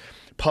all this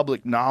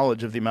public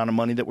knowledge of the amount of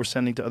money that we're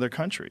sending to other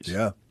countries.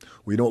 Yeah.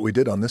 We know what we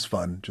did on this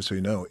fund, just so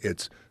you know.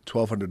 It's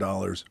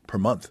 $1,200 per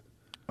month.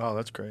 Oh,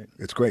 that's great.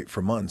 It's great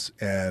for months.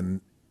 And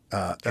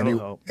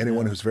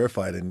anyone who's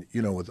verified, and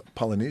with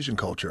Polynesian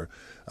culture,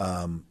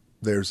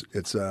 there's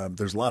a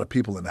lot of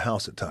people in the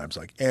house at times,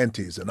 like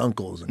aunties and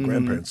uncles and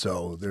grandparents.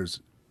 So there's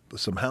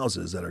some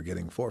houses that are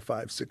getting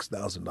 $4,000, $5,000,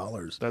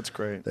 $6,000. That's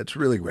great. That's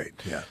really great.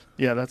 Yeah.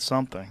 Yeah, that's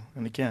something.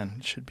 And again,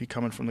 it should be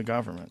coming from the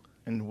government,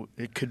 and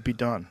it could be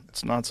done.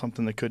 It's not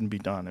something that couldn't be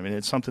done. I mean,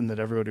 it's something that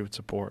everybody would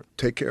support.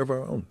 Take care of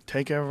our own.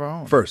 Take care of our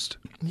own First.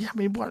 Yeah, I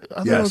mean,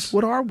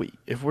 what are we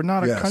if we're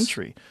not a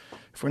country?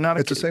 If we're not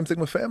it's the same thing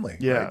with family.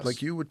 Yes. Right?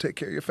 Like you would take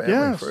care of your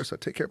family first. I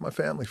take care of my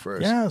family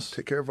first. Yes.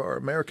 Take care of our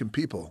American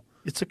people.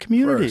 It's a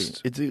community.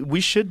 First.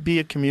 We should be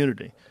a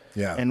community.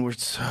 Yeah. And we're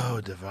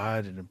so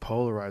divided and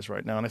polarized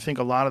right now. And I think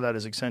a lot of that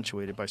is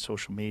accentuated by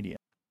social media.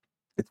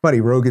 It's funny,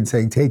 Rogan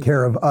saying, take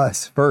care of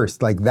us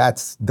first. Like,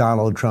 that's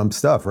Donald Trump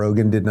stuff.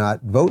 Rogan did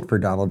not vote for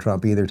Donald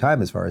Trump either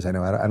time, as far as I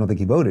know. I don't think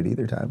he voted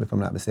either time, if I'm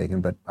not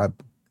mistaken, but I'm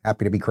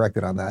happy to be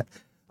corrected on that.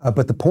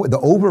 But the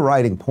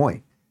overriding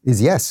point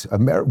is, yes,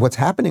 what's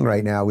happening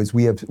right now is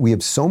we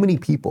have so many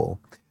people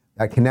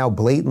that can now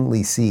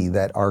blatantly see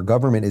that our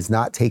government is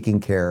not taking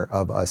care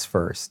of us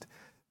first,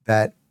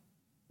 that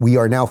we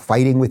are now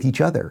fighting with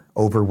each other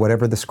over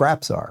whatever the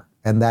scraps are,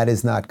 and that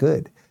is not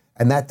good.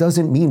 And that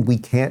doesn't mean we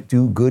can't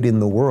do good in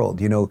the world.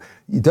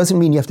 It doesn't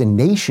mean you have to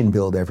nation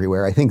build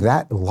everywhere. I think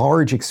that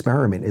large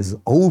experiment is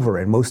over,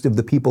 and most of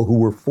the people who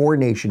were for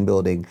nation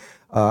building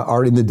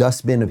are in the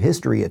dustbin of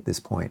history at this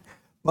point.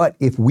 But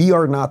if we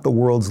are not the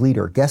world's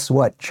leader, guess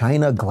what?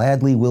 China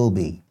gladly will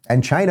be.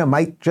 And China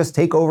might just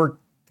take over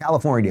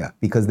California,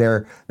 because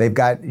they've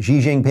got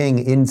Xi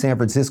Jinping in San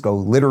Francisco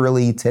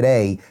literally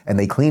today, and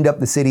they cleaned up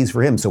the cities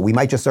for him. So we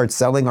might just start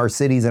selling our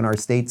cities and our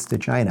states to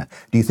China.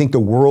 Do you think the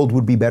world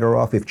would be better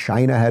off if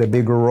China had a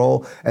bigger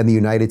role and the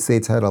United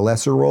States had a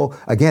lesser role?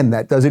 Again,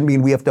 that doesn't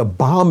mean we have to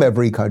bomb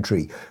every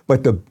country,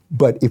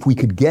 but if we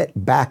could get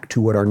back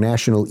to what our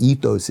national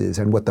ethos is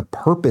and what the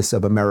purpose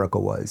of America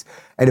was,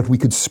 and if we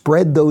could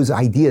spread those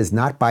ideas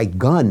not by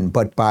gun,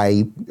 but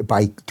by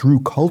through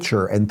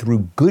culture and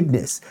through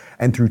goodness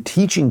and through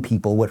teaching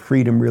people what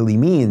freedom really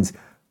means,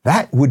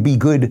 that would be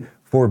good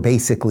for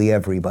basically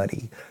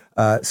everybody.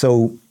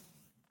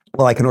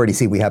 Well, I can already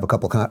see we have a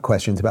couple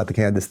questions about the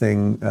Candace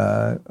thing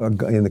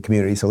in the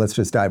community, so let's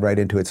just dive right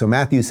into it. So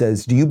Matthew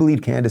says, do you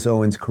believe Candace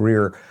Owens'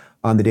 career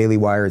on the Daily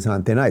Wire is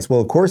on thin ice? Well,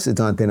 of course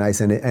it's on thin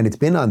ice, and it's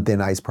been on thin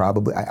ice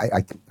probably.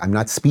 I'm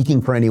not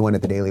speaking for anyone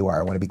at the Daily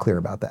Wire. I want to be clear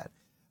about that.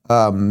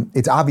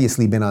 It's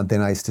obviously been on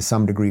thin ice to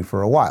some degree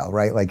for a while,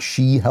 right? Like,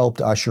 she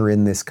helped usher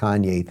in this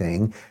Kanye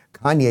thing.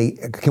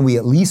 Kanye, can we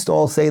at least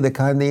all say that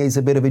Kanye is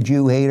a bit of a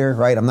Jew hater,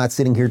 right? I'm not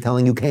sitting here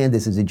telling you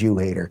Candace is a Jew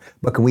hater,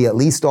 but can we at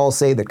least all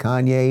say that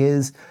Kanye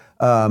is?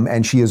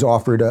 And she has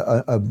offered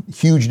a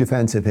huge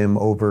defense of him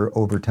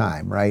over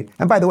time, right?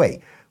 And by the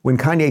way, when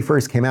Kanye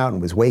first came out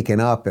and was waking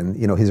up, and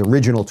his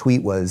original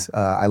tweet was,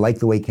 "I like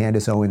the way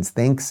Candace Owens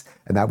thinks,"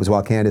 and that was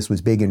while Candace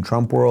was big in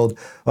Trump world.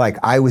 Like,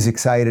 I was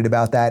excited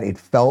about that. It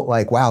felt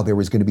like, wow, there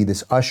was going to be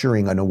this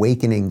ushering, an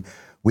awakening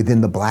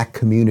within the Black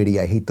community.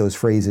 I hate those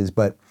phrases,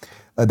 but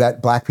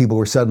that Black people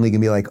were suddenly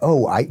going to be like,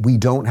 oh, we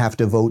don't have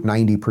to vote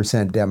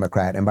 90%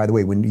 Democrat. And by the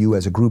way, when you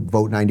as a group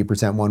vote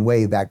 90% one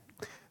way, that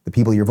the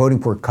people you're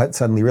voting for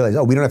suddenly realize,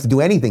 oh, we don't have to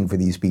do anything for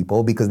these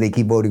people because they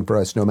keep voting for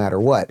us no matter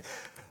what.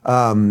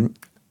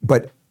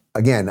 But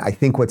again, I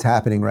think what's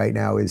happening right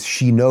now is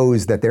she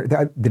knows that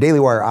the Daily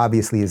Wire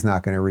obviously is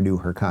not going to renew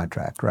her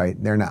contract,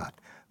 right? They're not.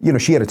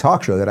 She had a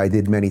talk show that I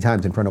did many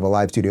times in front of a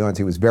live studio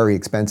audience. It was very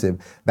expensive.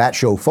 That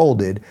show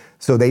folded.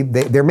 So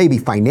there may be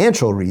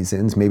financial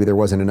reasons. Maybe there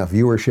wasn't enough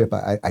viewership.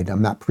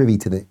 I'm not privy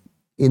to the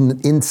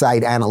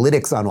inside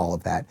analytics on all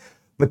of that.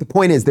 But the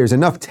point is, there's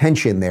enough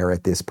tension there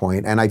at this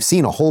point, and I've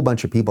seen a whole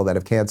bunch of people that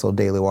have canceled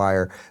Daily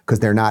Wire because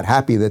they're not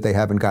happy that they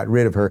haven't got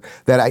rid of her.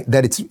 That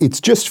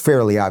it's just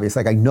fairly obvious.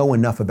 Like, I know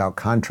enough about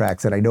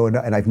contracts, and I know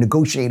enough, and I've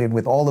negotiated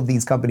with all of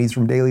these companies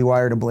from Daily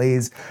Wire to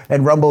Blaze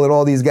and Rumble and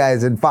all these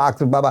guys and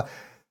Fox and blah blah.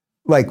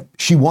 Like,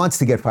 she wants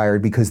to get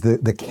fired because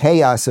the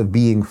chaos of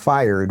being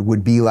fired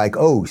would be like,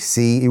 oh,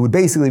 see, it would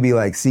basically be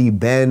like, see,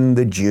 Ben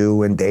the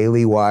Jew and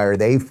Daily Wire,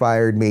 they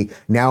fired me.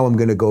 Now I'm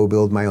going to go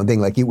build my own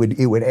thing. Like, it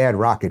would add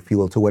rocket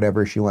fuel to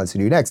whatever she wants to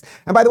do next.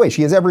 And by the way,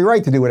 she has every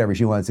right to do whatever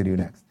she wants to do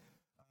next.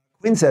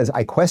 Quinn says,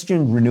 I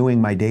questioned renewing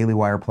my Daily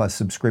Wire Plus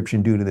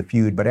subscription due to the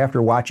feud, but after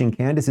watching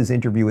Candace's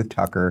interview with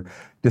Tucker,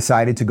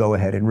 decided to go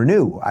ahead and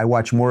renew. I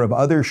watch more of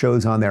other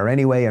shows on there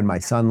anyway, and my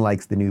son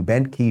likes the new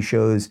Bent Key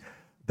shows.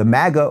 The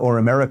MAGA or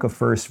America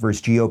First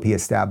versus GOP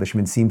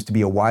establishment seems to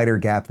be a wider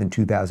gap than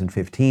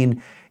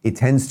 2015. It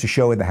tends to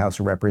show at the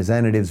House of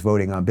Representatives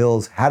voting on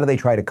bills. How do they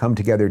try to come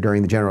together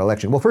during the general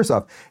election? Well, first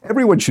off,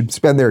 everyone should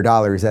spend their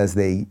dollars as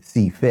they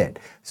see fit.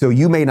 So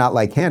you may not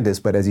like Candace,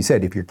 but as you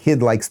said, if your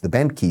kid likes the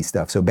Bent Key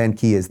stuff, so Bent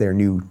Key is their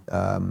new,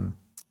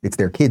 it's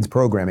their kids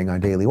programming on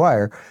Daily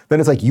Wire, then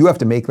it's like you have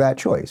to make that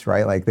choice,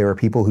 right? Like, there are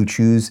people who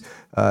choose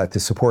to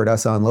support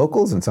us on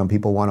locals, and some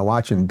people want to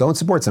watch and don't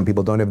support. Some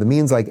people don't have the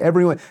means, like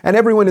everyone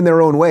in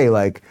their own way,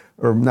 like,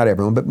 or not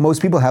everyone, but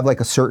most people have like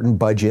a certain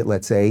budget,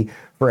 let's say,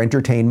 for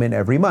entertainment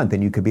every month.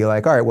 And you could be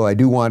like, all right, well, I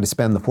do want to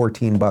spend the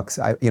 $14.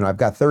 I've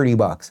got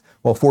 $30.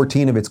 Well,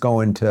 14 of it's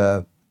going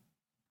to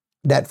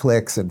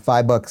Netflix and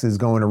 $5 is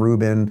going to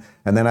Rubin.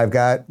 And then I've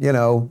got,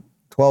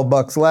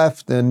 $12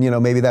 left, and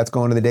maybe that's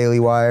going to the Daily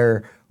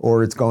Wire,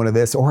 or it's going to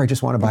this, or I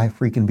just want to buy a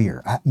freaking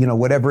beer,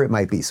 whatever it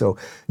might be. So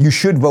you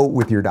should vote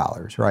with your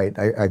dollars, right?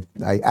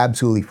 I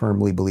absolutely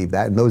firmly believe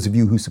that. And those of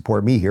you who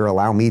support me here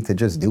allow me to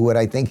just do what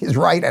I think is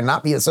right and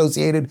not be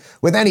associated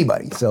with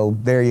anybody. So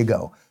there you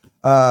go.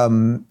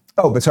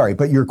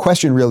 But your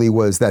question really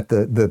was that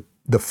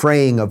the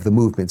fraying of the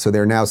movement. So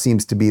there now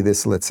seems to be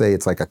this, let's say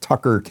it's like a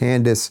Tucker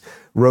Candace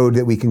road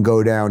that we can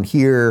go down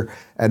here.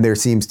 And there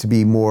seems to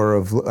be more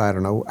of, I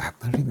don't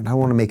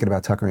want to make it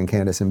about Tucker and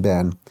Candace and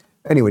Ben.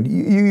 Anyway,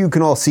 you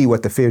can all see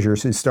what the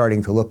fissures is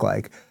starting to look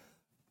like.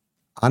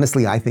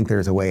 Honestly, I think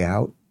there's a way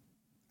out.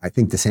 I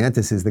think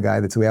DeSantis is the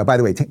guy that's the way out. By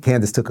the way,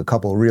 Candace took a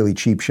couple really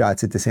cheap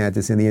shots at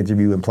DeSantis in the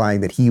interview,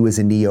 implying that he was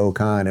a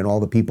neocon and all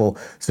the people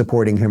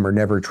supporting him are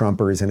never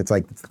Trumpers. And it's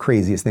like, it's the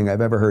craziest thing I've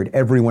ever heard.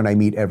 Everyone I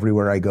meet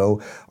everywhere I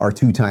go are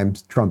 2-time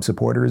Trump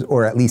supporters,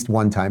 or at least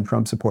 1-time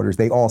Trump supporters.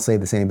 They all say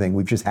the same thing.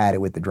 We've just had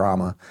it with the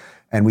drama.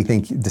 And we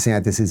think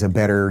DeSantis is a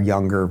better,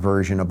 younger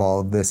version of all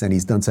of this. And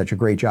he's done such a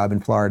great job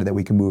in Florida that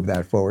we can move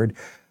that forward.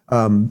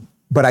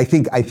 But I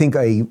think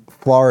a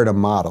Florida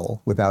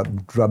model,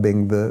 without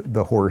drubbing the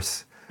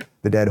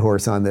dead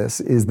horse on this,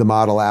 is the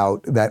model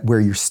out that where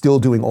you're still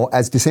doing all,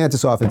 as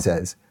DeSantis often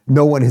says,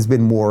 no one has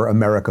been more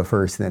America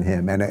first than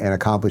him and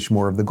accomplished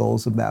more of the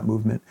goals of that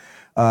movement.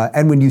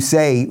 And when you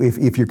say,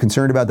 if you're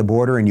concerned about the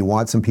border and you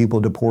want some people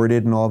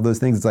deported and all of those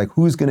things, it's like,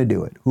 who's going to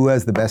do it? Who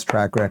has the best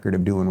track record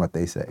of doing what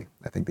they say?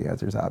 I think the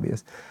answer is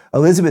obvious.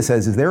 Elizabeth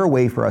says, is there a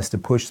way for us to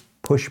push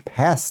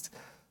past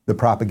the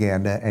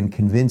propaganda and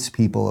convince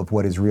people of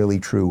what is really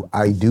true?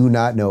 I do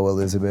not know,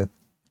 Elizabeth.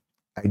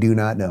 I do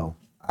not know.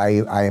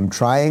 I am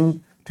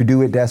trying to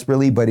do it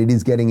desperately, but it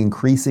is getting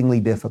increasingly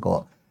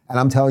difficult. And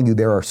I'm telling you,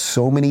 there are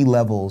so many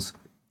levels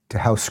to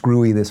how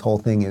screwy this whole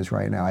thing is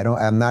right now.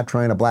 I'm not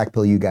trying to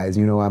blackpill you guys.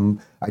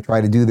 I try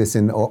to do this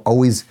and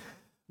always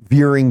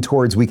veering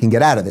towards we can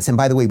get out of this. And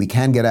by the way, we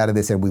can get out of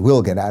this and we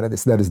will get out of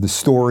this. That is the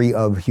story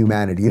of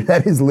humanity.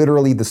 That is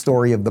literally the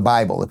story of the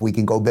Bible, if we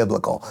can go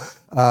biblical.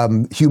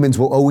 Humans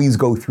will always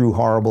go through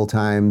horrible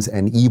times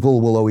and evil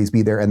will always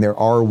be there, and there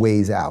are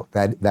ways out.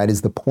 That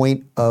is the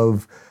point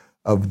of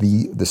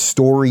the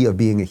story of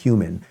being a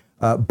human.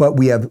 But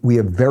we have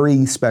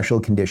very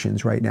special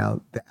conditions right now.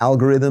 The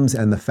algorithms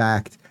and the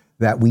fact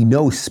that we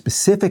know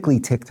specifically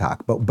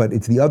TikTok, but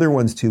it's the other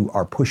ones too,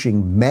 are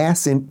pushing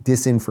mass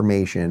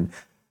disinformation.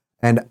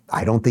 And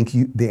I don't think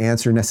the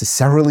answer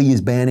necessarily is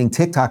banning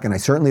TikTok, and I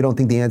certainly don't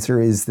think the answer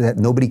is that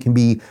nobody can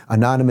be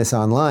anonymous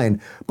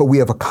online, but we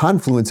have a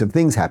confluence of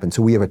things happen.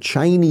 So we have a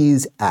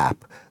Chinese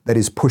app that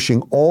is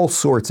pushing all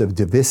sorts of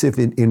divisive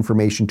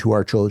information to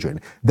our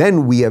children.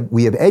 Then we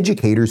have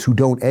educators who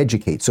don't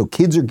educate. So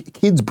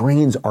kids'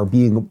 brains are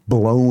being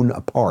blown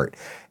apart.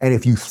 And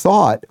if you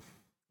thought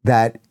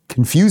that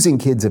confusing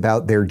kids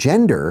about their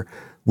gender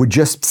would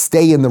just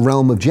stay in the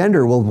realm of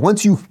gender, well,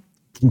 once you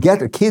can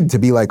get a kid to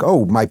be like,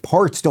 oh, my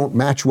parts don't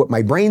match what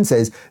my brain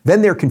says,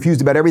 then they're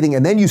confused about everything.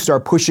 And then you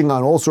start pushing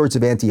on all sorts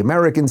of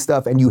anti-American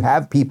stuff. And you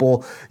have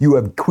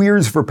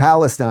Queers for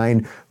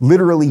Palestine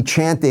literally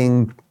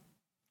chanting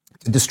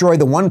to destroy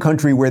the one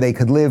country where they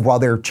could live while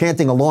they're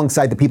chanting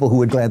alongside the people who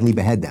would gladly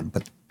behead them.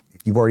 But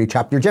if you've already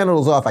chopped your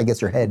genitals off, I guess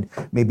your head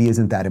maybe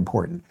isn't that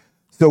important.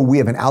 So we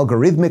have an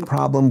algorithmic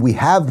problem. We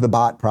have the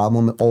bot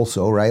problem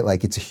also, right?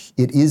 Like it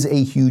is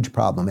a huge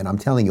problem. And I'm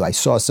telling you, I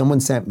saw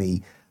someone sent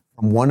me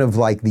from one of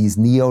like these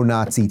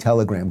neo-Nazi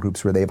Telegram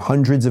groups where they have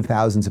hundreds of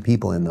thousands of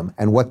people in them.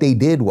 And what they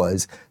did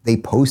was they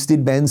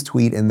posted Ben's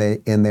tweet in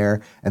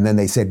there, and then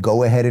they said,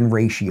 go ahead and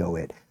ratio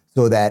it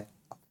so that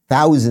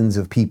thousands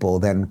of people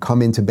then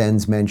come into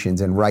Ben's mentions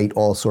and write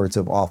all sorts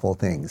of awful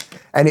things.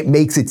 And it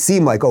makes it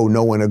seem like, oh,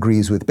 no one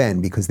agrees with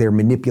Ben because they're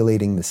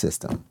manipulating the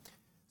system.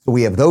 So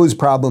we have those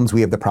problems.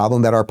 We have the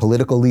problem that our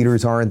political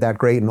leaders aren't that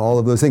great and all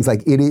of those things.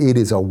 Like it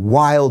is a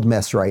wild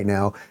mess right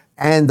now.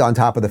 And on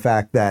top of the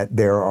fact that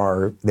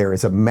there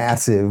is a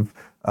massive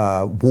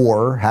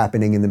war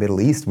happening in the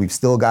Middle East. We've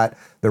still got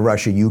the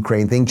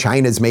Russia-Ukraine thing.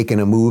 China's making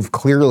a move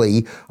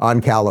clearly on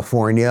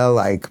California.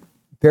 Like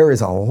there is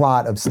a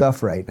lot of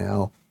stuff right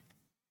now.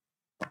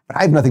 But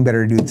I have nothing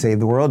better to do than save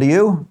the world. Do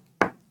you?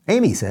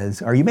 Amy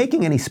says, are you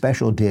making any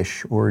special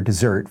dish or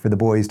dessert for the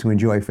boys to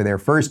enjoy for their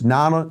first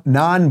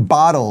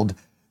non-bottled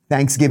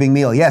Thanksgiving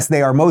meal? Yes,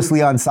 they are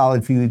mostly on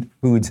solid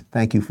foods.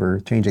 Thank you for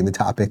changing the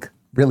topic.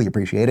 Really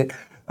appreciate it.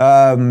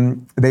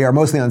 They are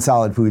mostly on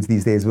solid foods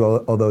these days,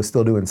 although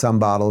still doing some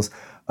bottles.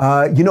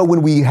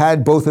 When we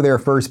had both of their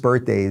first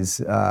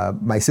birthdays,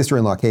 my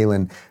sister-in-law,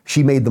 Kaylin,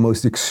 she made the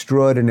most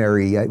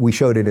extraordinary, we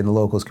showed it in the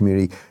locals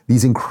community,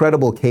 these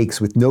incredible cakes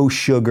with no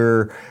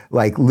sugar,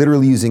 like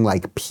literally using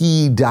like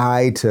pea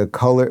dye to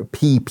color,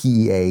 pea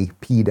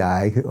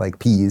dye, like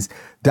peas,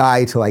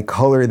 dye to like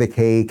color the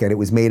cake. And it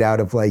was made out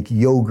of like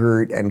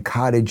yogurt and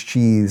cottage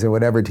cheese or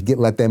whatever to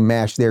let them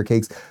mash their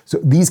cakes. So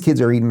these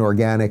kids are eating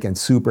organic and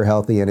super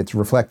healthy, and it's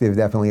reflective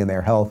definitely in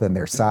their health and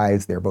their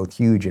size. They're both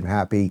huge and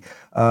happy.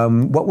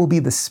 What will be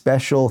the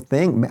special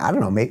thing? I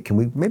don't know.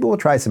 Maybe we'll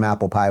try some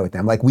apple pie with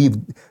them. Like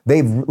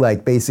they've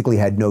like basically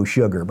had no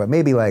sugar, but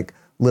maybe like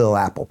little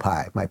apple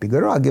pie might be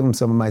good. Or I'll give them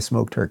some of my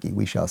smoked turkey.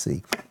 We shall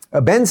see.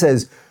 Ben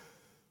says,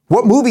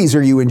 what movies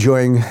are you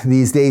enjoying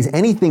these days?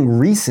 Anything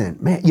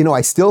recent? Man,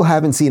 I still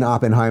haven't seen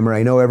Oppenheimer.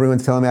 I know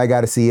everyone's telling me I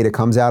got to see it. It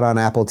comes out on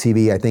Apple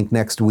TV, I think,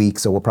 next week.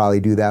 So we'll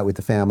probably do that with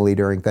the family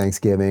during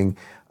Thanksgiving.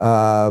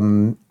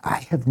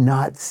 I have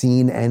not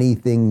seen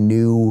anything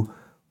new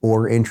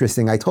or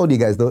interesting. I told you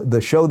guys,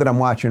 the show that I'm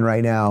watching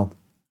right now,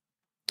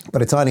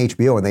 but it's on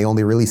HBO and they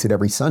only release it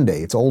every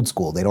Sunday. It's old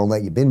school. They don't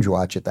let you binge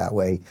watch it that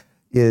way,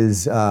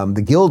 is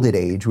The Gilded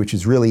Age, which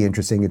is really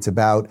interesting. It's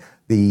about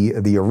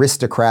the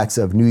aristocrats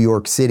of New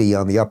York City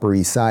on the Upper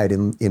East Side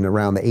in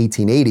around the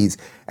 1880s.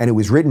 And it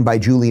was written by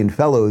Julian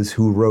Fellows,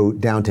 who wrote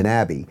Downton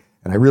Abbey.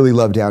 And I really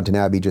love Downton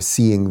Abbey, just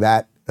seeing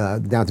that,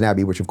 Downton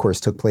Abbey, which of course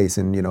took place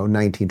in,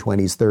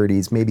 1920s,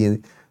 30s,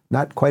 maybe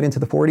not quite into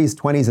the 40s,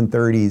 20s and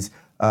 30s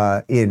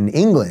in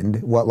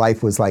England, what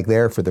life was like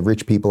there for the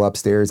rich people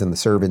upstairs and the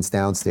servants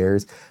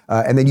downstairs.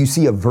 And then you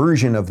see a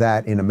version of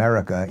that in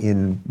America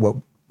in what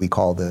we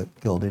call the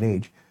Gilded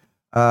Age.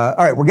 All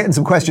right, we're getting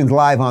some questions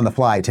live on the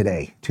fly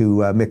today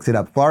to mix it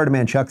up. Florida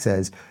Man Chuck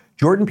says,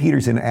 Jordan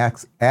Peterson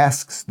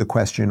asks the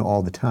question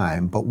all the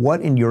time, but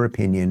what, in your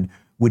opinion,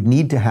 would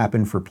need to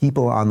happen for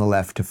people on the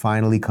left to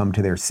finally come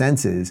to their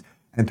senses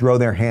and throw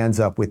their hands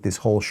up with this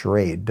whole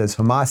charade? Does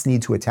Hamas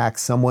need to attack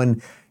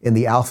someone in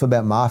the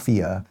alphabet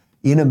mafia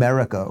in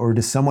America, or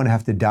does someone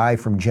have to die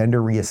from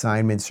gender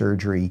reassignment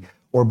surgery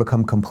or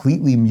become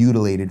completely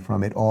mutilated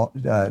from it all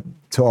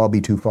to all be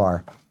too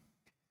far?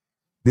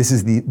 This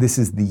is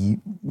the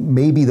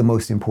maybe the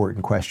most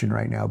important question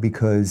right now,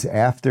 because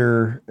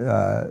after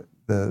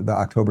the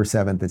October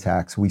 7th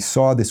attacks, we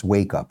saw this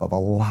wake up of a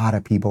lot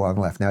of people on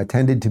the left. Now, it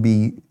tended to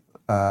be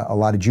a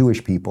lot of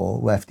Jewish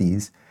people,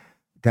 lefties,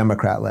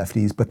 Democrat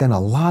lefties, but then a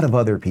lot of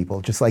other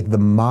people, just like the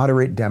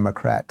moderate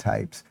Democrat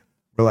types,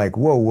 were like,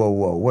 whoa,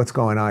 what's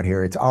going on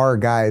here? It's our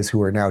guys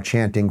who are now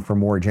chanting for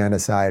more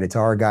genocide. It's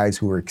our guys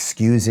who are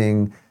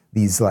excusing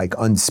these like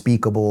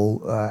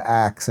unspeakable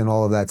acts and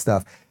all of that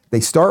stuff. They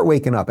start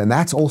waking up, and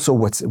that's also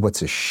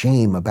what's a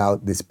shame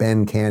about this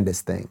Ben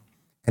Candace thing.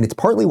 And it's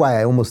partly why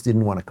I almost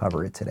didn't want to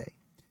cover it today,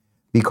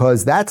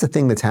 because that's a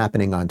thing that's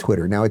happening on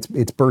Twitter. Now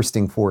it's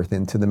bursting forth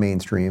into the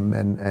mainstream,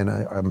 and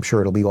I'm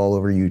sure it'll be all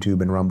over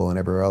YouTube and Rumble and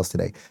everywhere else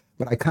today.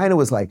 But I kind of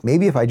was like,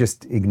 maybe if I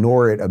just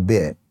ignore it a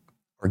bit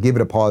or give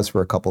it a pause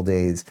for a couple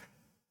days,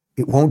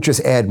 it won't just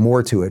add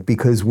more to it.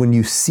 Because when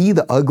you see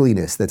the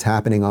ugliness that's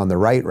happening on the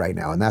right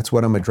now, and that's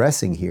what I'm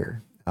addressing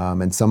here,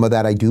 and some of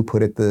that I do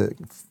put at the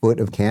foot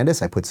of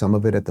Candace. I put some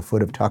of it at the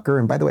foot of Tucker.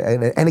 And by the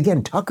way, and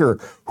again, Tucker,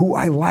 who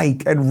I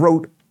like and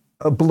wrote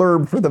a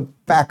blurb for the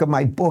back of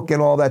my book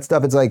and all that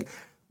stuff. It's like,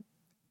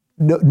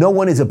 no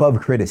one is above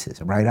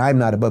criticism, right? I'm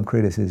not above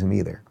criticism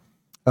either.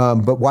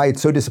 But why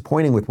it's so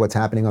disappointing with what's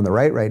happening on the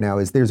right now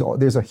is there's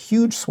a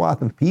huge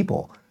swath of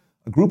people,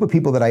 a group of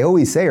people that I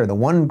always say are the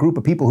one group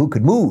of people who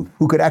could move,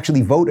 who could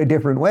actually vote a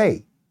different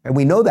way. And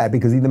we know that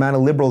because of the amount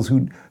of liberals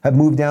who have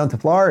moved down to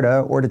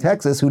Florida or to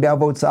Texas who now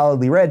vote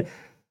solidly red.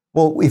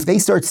 Well, if they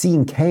start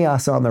seeing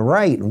chaos on the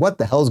right and what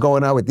the hell's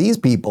going on with these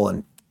people,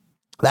 and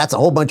that's a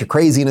whole bunch of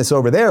craziness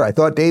over there. I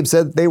thought Dave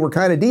said they were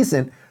kind of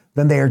decent.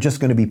 Then they are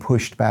just going to be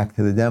pushed back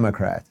to the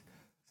Democrats.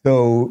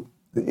 So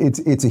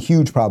it's a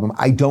huge problem.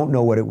 I don't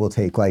know what it will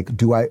take. Like,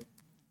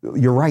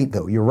 you're right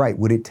though, you're right.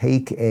 Would it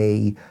take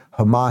a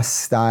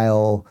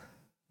Hamas-style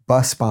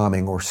bus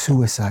bombing or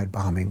suicide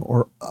bombing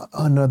or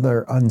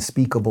another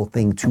unspeakable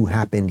thing to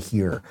happen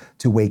here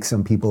to wake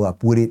some people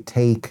up? Would it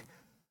take,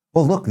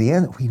 well, look,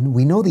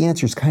 we know the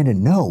answer is kind of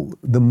no.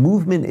 The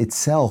movement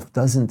itself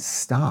doesn't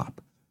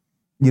stop.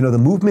 You know, the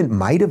movement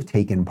might have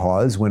taken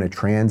pause when a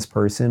trans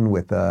person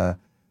with a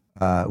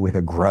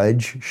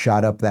grudge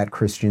shot up that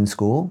Christian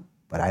school,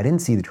 but I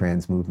didn't see the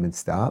trans movement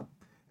stop.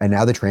 And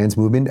now the trans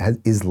movement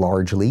is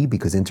largely,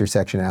 because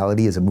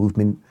intersectionality is a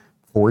movement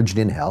forged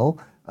in hell,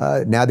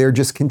 now they're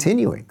just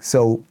continuing.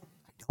 So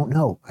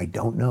I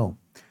don't know.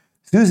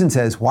 Susan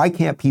says, why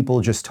can't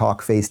people just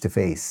talk face to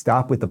face?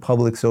 Stop with the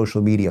public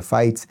social media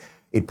fights.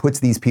 It puts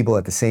these people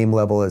at the same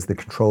level as the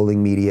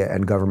controlling media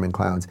and government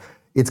clowns.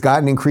 It's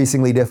gotten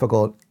increasingly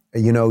difficult.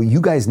 You know, you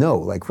guys know,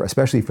 like,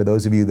 especially for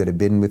those of you that have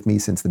been with me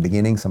since the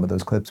beginning, some of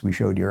those clips we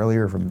showed you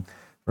earlier from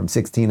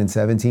 16 and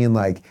 17,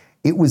 like,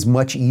 it was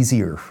much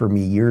easier for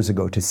me years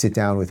ago to sit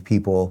down with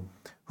people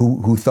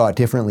who thought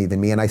differently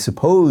than me. And I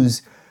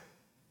suppose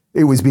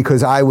it was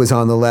because I was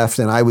on the left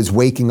and I was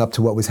waking up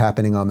to what was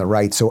happening on the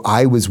right. So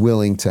I was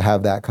willing to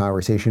have that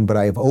conversation. But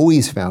I have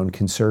always found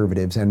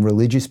conservatives and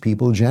religious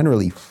people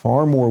generally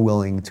far more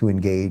willing to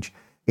engage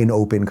in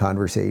open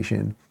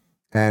conversation.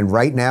 And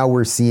right now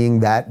we're seeing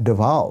that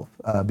devolve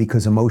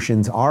because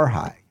emotions are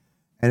high.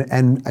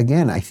 And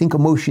again, I think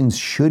emotions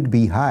should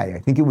be high. I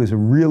think it was a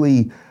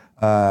really,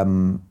 I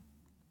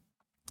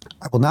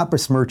will not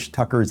besmirch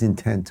Tucker's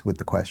intent with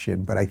the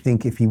question, but I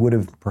think if he would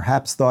have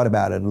perhaps thought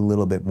about it a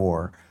little bit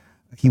more,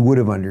 he would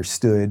have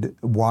understood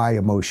why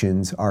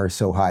emotions are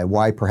so high,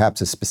 why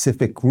perhaps a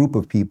specific group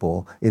of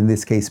people, in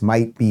this case,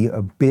 might be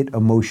a bit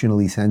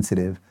emotionally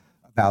sensitive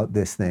about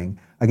this thing.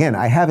 Again,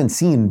 I haven't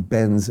seen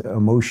Ben's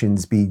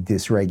emotions be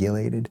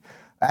dysregulated.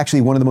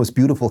 Actually, one of the most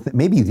beautiful,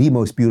 maybe the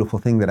most beautiful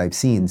thing that I've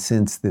seen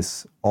since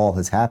this all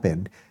has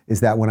happened is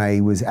that when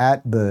I was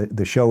at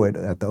the show at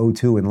the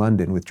O2 in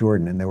London with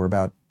Jordan, and there were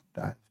about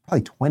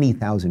probably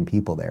 20,000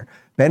 people there,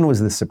 Ben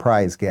was the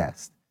surprise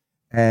guest.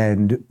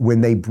 And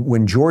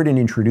when Jordan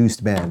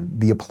introduced Ben,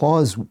 the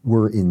applause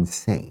were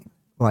insane,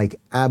 like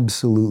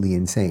absolutely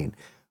insane.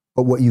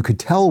 But what you could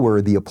tell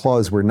were the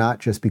applause were not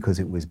just because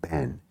it was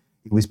Ben.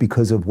 It was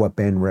because of what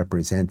Ben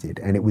represented.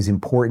 And it was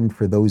important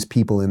for those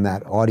people in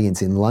that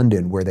audience in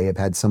London, where they have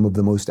had some of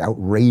the most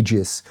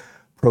outrageous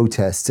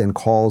protests and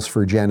calls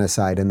for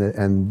genocide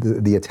and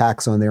the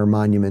attacks on their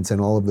monuments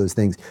and all of those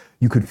things.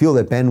 You could feel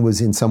that Ben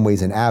was in some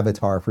ways an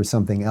avatar for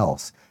something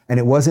else. And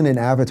it wasn't an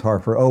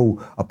avatar for,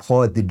 oh,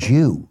 applaud the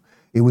Jew.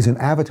 It was an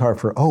avatar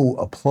for, oh,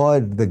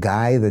 applaud the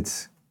guy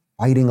that's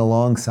fighting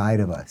alongside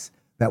of us,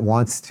 that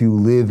wants to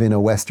live in a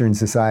Western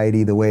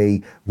society the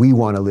way we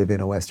want to live in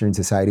a Western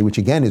society, which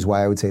again is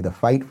why I would say the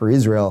fight for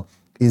Israel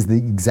is the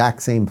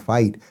exact same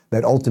fight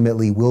that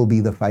ultimately will be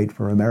the fight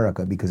for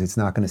America, because it's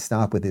not going to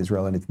stop with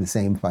Israel, and it's the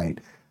same fight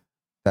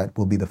that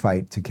will be the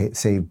fight to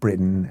save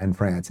Britain and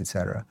France, et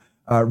cetera.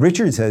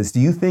 Richard says, do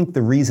you think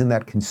the reason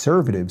that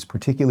conservatives,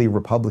 particularly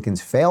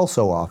Republicans, fail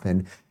so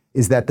often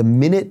is that the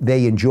minute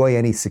they enjoy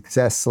any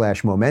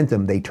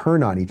success/momentum, they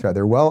turn on each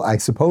other? Well, I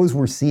suppose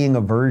we're seeing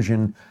a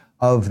version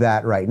of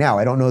that right now.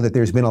 I don't know that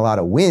there's been a lot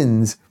of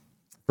wins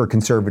for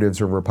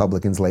conservatives or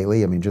Republicans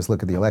lately. I mean, just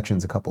look at the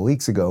elections a couple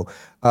weeks ago.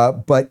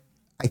 But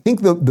I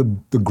think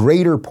the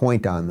greater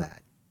point on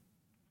that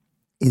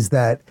is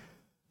that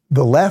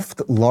the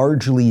left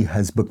largely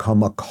has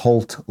become a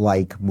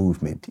cult-like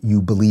movement.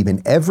 You believe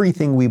in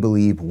everything we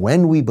believe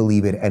when we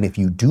believe it, and if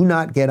you do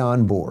not get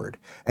on board,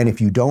 and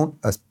if you don't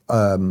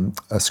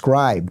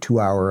ascribe to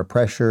our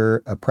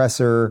oppressor,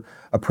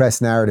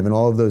 oppressed narrative and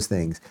all of those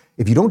things,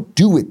 if you don't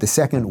do it the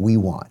second we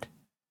want,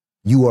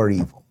 you are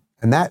evil.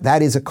 And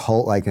that is a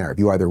cult-like narrative.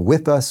 You're either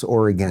with us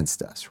or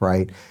against us,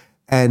 right?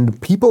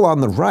 And people on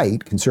the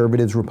right,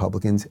 conservatives,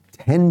 Republicans,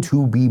 tend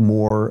to be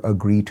more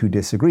agree to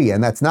disagree.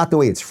 And that's not the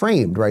way it's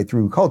framed, right,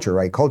 through culture,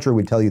 right? Culture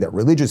would tell you that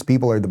religious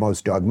people are the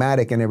most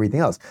dogmatic and everything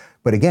else.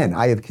 But again,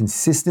 I have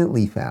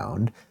consistently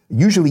found,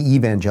 usually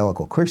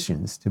evangelical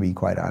Christians, to be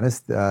quite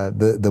honest,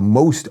 the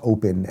most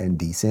open and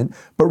decent,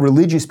 but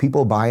religious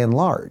people by and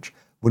large.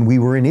 When we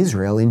were in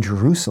Israel, in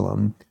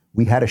Jerusalem,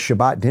 we had a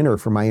Shabbat dinner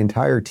for my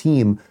entire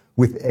team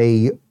with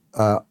a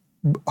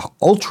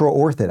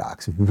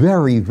ultra-Orthodox,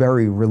 very,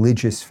 very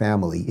religious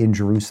family in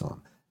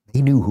Jerusalem.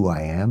 They knew who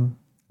I am.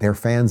 They're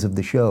fans of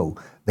the show.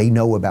 They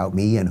know about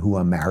me and who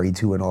I'm married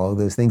to and all of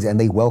those things, and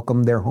they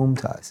welcome their home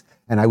to us.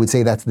 And I would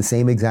say that's the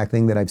same exact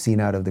thing that I've seen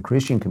out of the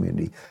Christian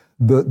community.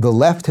 The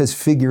left has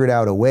figured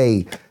out a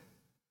way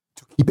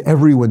to keep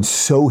everyone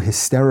so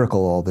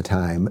hysterical all the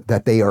time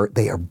that they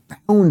are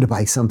bound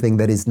by something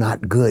that is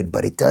not good,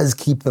 but it does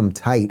keep them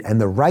tight.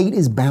 And the right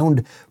is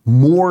bound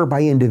more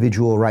by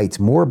individual rights,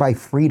 more by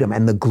freedom.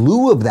 And the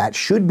glue of that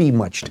should be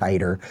much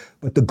tighter,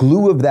 but the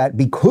glue of that,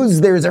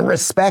 because there's a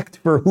respect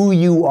for who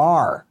you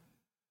are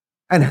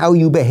and how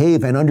you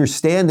behave, and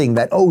understanding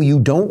that, oh, you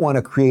don't want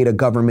to create a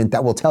government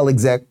that will tell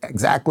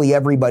exactly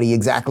everybody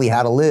exactly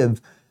how to live.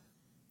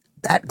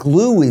 That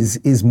glue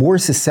is more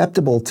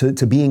susceptible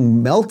to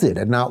being melted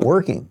and not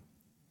working.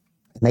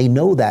 And they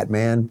know that,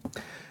 man.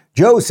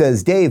 Joe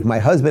says, Dave, my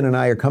husband and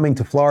I are coming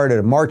to Florida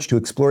to March to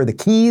explore the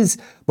Keys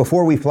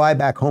before we fly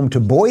back home to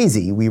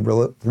Boise. We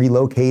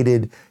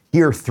relocated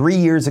here 3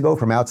 years ago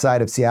from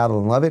outside of Seattle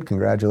and love it.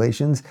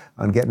 Congratulations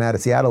on getting out of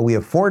Seattle. We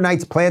have 4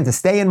 nights planned to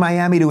stay in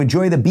Miami to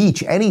enjoy the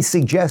beach. Any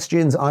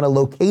suggestions on a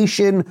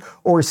location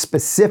or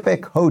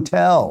specific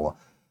hotel?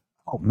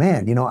 Oh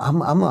man,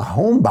 I'm a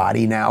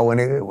homebody now, and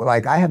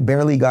I have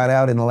barely gone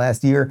out in the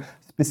last year.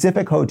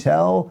 Specific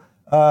hotel,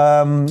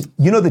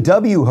 the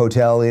W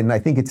Hotel I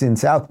think it's in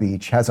South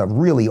Beach, has a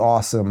really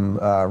awesome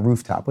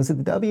rooftop. Was it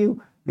the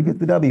W? I think it's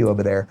the W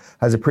over there.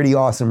 Has a pretty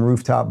awesome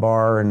rooftop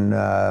bar, and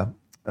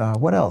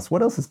what else?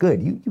 What else is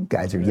good? You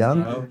guys are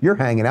young. You're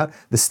hanging out.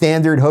 The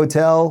Standard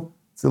Hotel,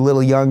 it's a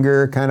little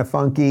younger, kind of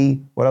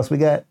funky. What else we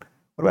got?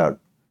 What about,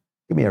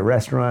 give me a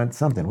restaurant,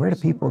 something. Where do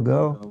people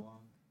go?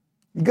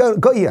 You go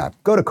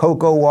to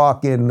Coco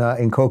Walk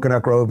in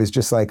Coconut Grove. Is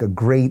just like a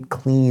great,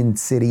 clean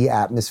city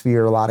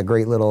atmosphere, a lot of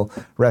great little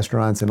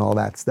restaurants and all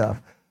that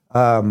stuff.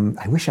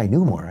 I wish I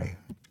knew more. I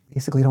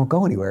basically don't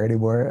go anywhere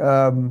anymore,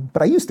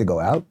 but I used to go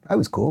out. I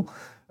was cool.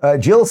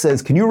 Jill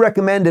says, can you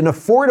recommend an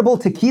affordable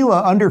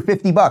tequila under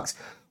 $50?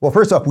 Well,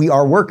 first off, we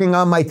are working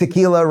on my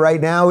tequila right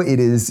now. It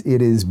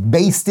is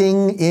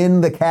basting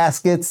in the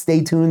casket.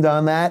 Stay tuned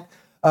on that.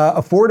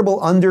 Affordable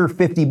under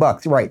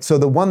 $50, right? So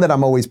the one that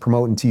I'm always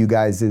promoting to you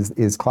guys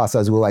is Clase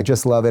Azul. I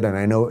just love it, and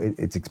I know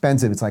it's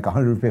expensive. It's like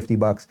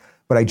 $150,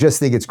 but I just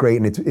think it's great,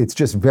 and it's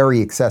just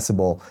very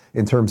accessible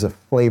in terms of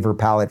flavor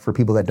palette for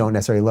people that don't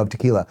necessarily love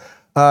tequila.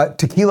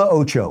 Tequila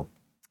Ocho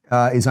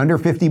is under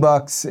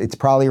 $50. It's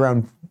probably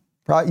around.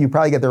 You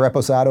probably get the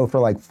Reposado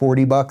for like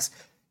 $40.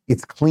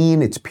 It's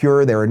clean, it's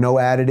pure, there are no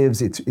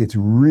additives. It's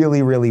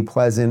really, really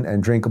pleasant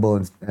and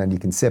drinkable, and you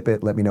can sip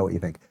it. Let me know what you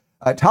think.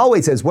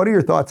 Talway says, what are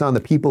your thoughts on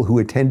the people who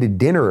attended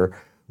dinner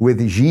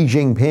with Xi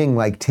Jinping,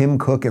 like Tim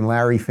Cook and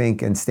Larry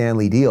Fink and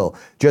Stanley Deal?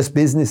 Just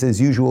business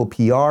as usual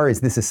PR?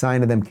 Is this a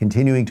sign of them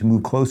continuing to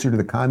move closer to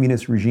the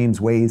communist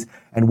regime's ways?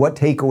 And what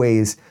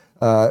takeaways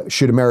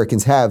should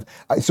Americans have?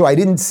 So I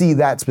didn't see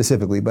that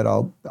specifically, but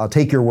I'll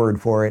take your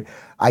word for it.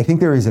 I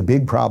think there is a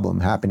big problem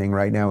happening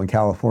right now in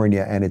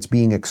California, and it's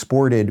being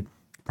exported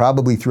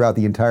probably throughout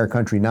the entire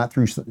country, not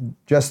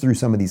just through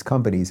some of these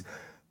companies,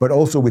 but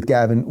also with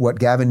what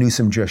Gavin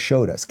Newsom just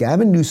showed us.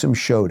 Gavin Newsom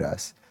showed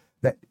us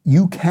that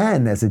you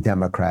can, as a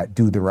Democrat,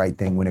 do the right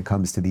thing when it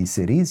comes to these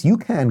cities. You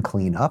can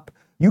clean up.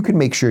 You can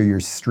make sure your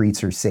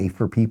streets are safe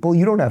for people.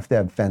 You don't have to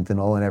have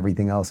fentanyl and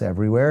everything else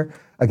everywhere.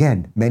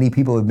 Again, many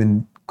people have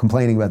been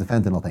complaining about the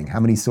fentanyl thing. How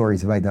many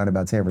stories have I done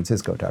about San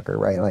Francisco, Tucker,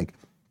 right?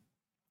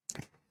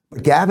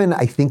 But Gavin,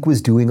 I think,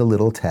 was doing a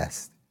little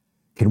test.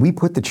 Can we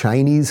put the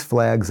Chinese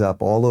flags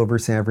up all over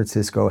San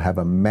Francisco, have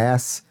a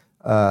mass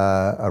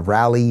a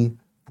rally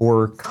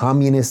for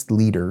communist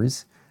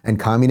leaders and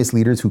communist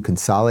leaders who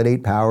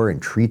consolidate power and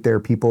treat their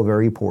people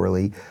very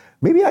poorly?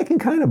 Maybe I can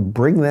kind of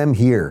bring them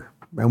here,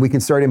 and we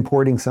can start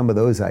importing some of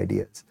those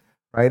ideas,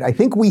 right? I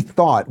think we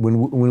thought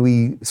when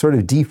we sort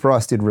of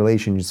defrosted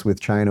relations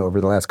with China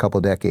over the last couple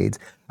of decades,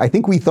 I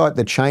think we thought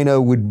that China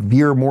would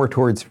veer more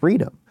towards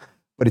freedom.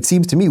 But it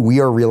seems to me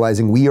we are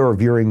realizing we are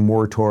veering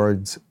more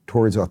towards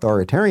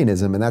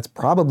authoritarianism, and that's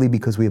probably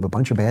because we have a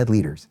bunch of bad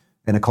leaders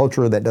and a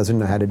culture that doesn't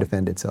know how to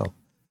defend itself.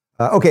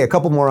 Okay, a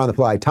couple more on the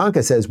fly.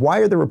 Tonka says, why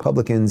are the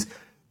Republicans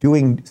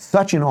doing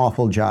such an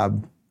awful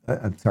job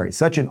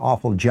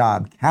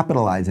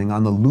capitalizing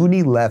on the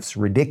loony left's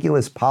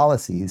ridiculous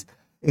policies,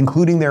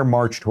 including their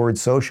march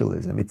towards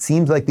socialism? It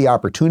seems like the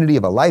opportunity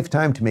of a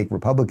lifetime to make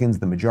Republicans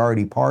the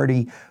majority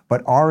party,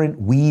 but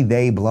aren't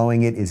they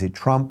blowing it? Is it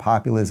Trump,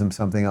 populism,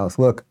 something else?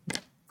 Look,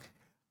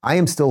 I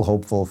am still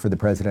hopeful for the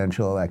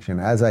presidential election,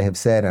 as I have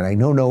said, and I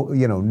know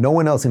no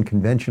one else in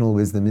conventional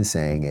wisdom is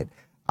saying it.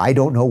 I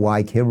don't know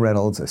why Kim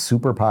Reynolds, a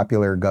super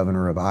popular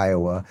governor of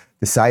Iowa,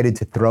 decided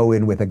to throw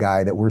in with a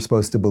guy that we're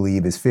supposed to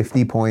believe is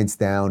 50 points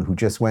down, who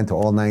just went to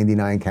all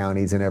 99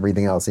 counties and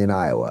everything else in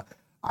Iowa.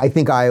 I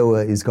think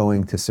Iowa is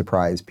going to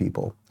surprise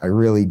people. I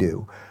really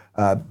do.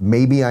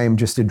 Maybe I am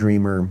just a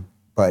dreamer,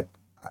 but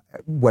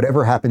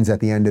whatever happens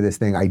at the end of this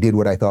thing, I did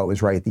what I thought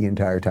was right the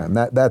entire time.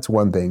 That's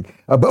one thing.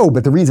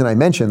 But the reason I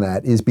mention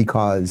that is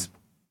because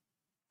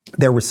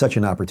there was such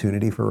an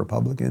opportunity for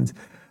Republicans.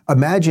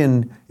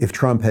 Imagine if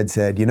Trump had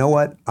said, you know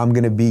what, I'm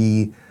going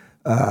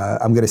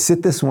to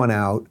sit this one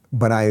out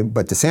But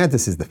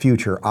DeSantis is the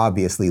future,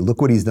 obviously. Look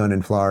what he's done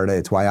in Florida.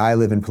 It's why I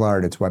live in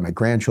Florida. It's why my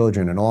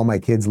grandchildren and all my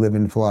kids live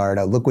in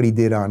Florida. Look what he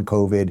did on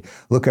COVID.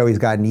 Look how he's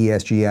gotten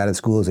ESG out of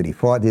schools, and he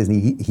fought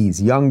Disney.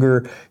 He's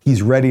younger.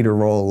 He's ready to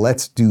roll.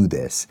 Let's do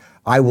this.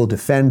 I will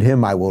defend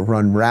him. I will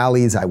run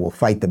rallies. I will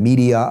fight the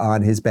media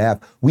on his behalf.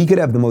 We could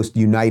have the most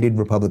united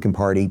Republican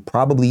Party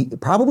probably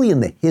in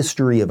the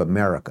history of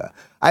America.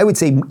 I would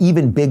say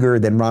even bigger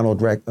than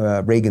Ronald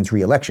Reagan's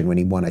reelection when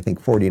he won, I think,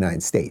 49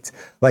 states.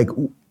 Like,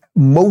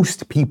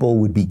 most people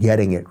would be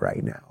getting it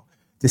right now.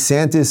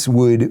 DeSantis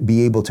would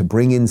be able to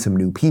bring in some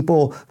new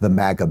people. The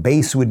MAGA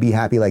base would be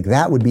happy. Like,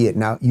 that would be it.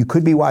 Now, you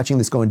could be watching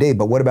this going, Dave,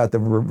 but what about the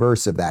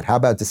reverse of that? How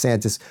about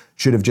DeSantis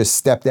should have just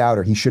stepped out,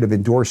 or he should have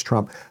endorsed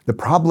Trump? The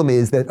problem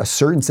is that a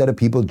certain set of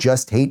people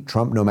just hate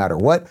Trump no matter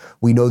what.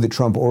 We know that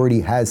Trump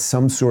already has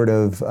some sort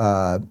of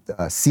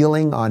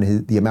ceiling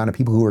on the amount of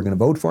people who are going to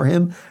vote for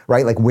him,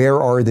 right? Like, where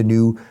are the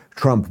new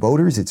Trump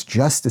voters? It's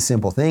just a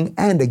simple thing.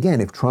 And again,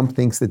 if Trump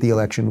thinks that the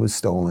election was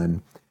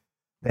stolen,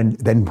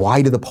 then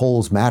why do the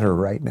polls matter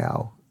right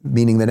now?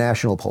 Meaning the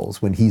national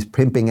polls, when he's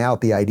pimping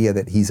out the idea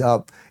that he's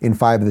up in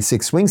 5 of the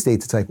 6 swing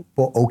states. It's like,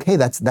 well, okay,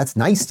 that's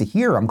nice to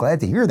hear. I'm glad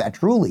to hear that,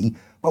 truly.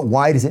 But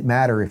why does it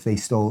matter if they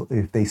stole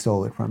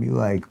it from you?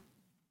 Like,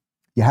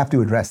 you have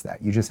to address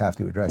that. You just have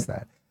to address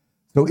that.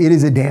 So it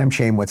is a damn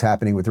shame what's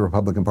happening with the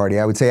Republican Party.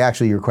 I would say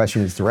actually your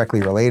question is directly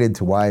related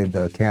to why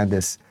the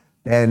Candace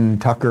and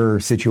Tucker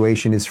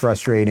situation is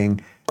frustrating,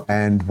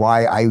 and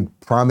why I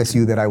promise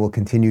you that I will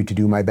continue to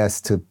do my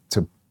best to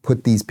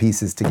put these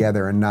pieces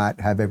together and not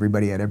have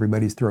everybody at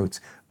everybody's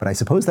throats. But I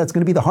suppose that's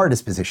going to be the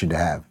hardest position to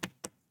have.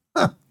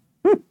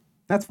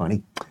 That's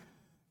funny.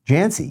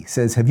 Jancy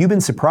says, have you been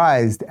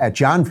surprised at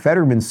John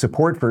Fetterman's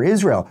support for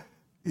Israel?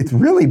 It's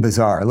really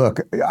bizarre.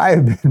 Look, I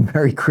have been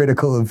very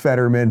critical of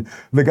Fetterman.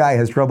 The guy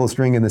has trouble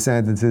stringing the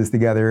sentences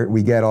together.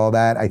 We get all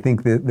that. I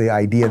think that the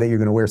idea that you're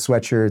going to wear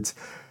sweatshirts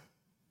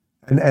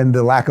and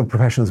the lack of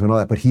professionalism and all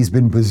that, but he's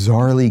been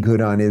bizarrely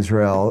good on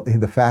Israel.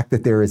 The fact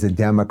that there is a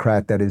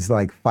Democrat that is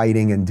like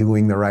fighting and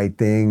doing the right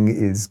thing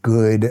is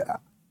good.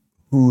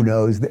 Who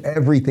knows?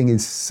 Everything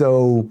is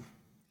so,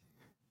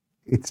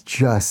 it's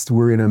just,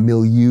 we're in a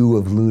milieu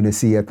of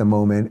lunacy at the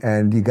moment,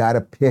 and you got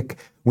to pick,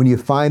 when you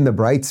find the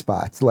bright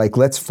spots, like,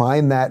 let's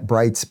find that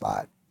bright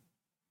spot.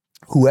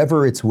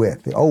 Whoever it's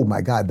with, oh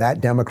my God,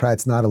 that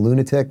Democrat's not a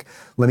lunatic.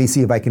 Let me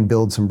see if I can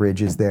build some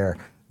bridges there.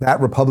 That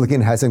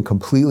Republican hasn't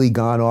completely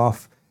gone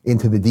off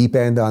into the deep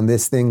end on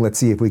this thing. Let's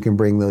see if we can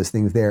bring those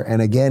things there.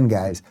 And again,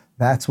 guys,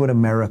 that's what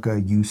America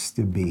used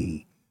to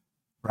be,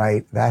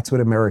 right? That's what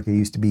America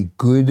used to be.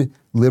 Good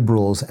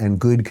liberals and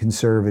good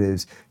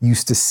conservatives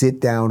used to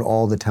sit down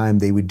all the time.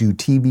 They would do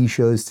TV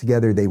shows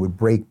together. They would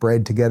break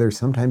bread together.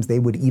 Sometimes they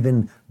would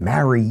even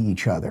marry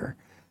each other.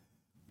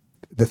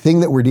 The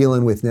thing that we're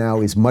dealing with now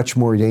is much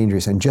more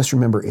dangerous. And just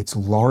remember, it's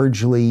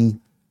largely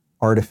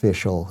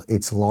artificial.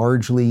 It's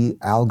largely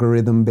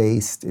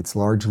algorithm-based. It's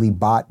largely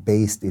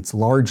bot-based. It's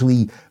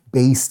largely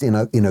based in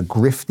a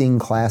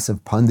grifting class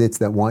of pundits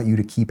that want you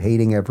to keep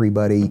hating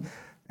everybody.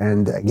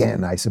 And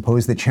again, I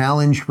suppose the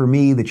challenge for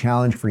me, the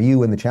challenge for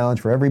you, and the challenge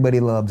for everybody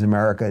who loves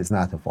America is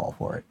not to fall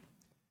for it.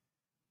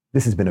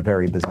 This has been a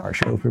very bizarre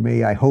show for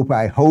me. I hope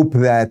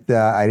that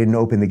I didn't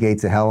open the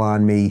gates of hell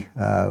on me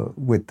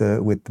with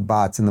the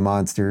bots and the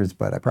monsters,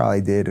 but I probably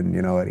did. And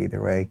you know what?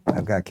 Either way,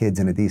 I've got kids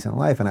and a decent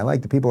life, and I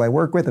like the people I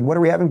work with. And what are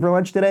we having for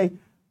lunch today?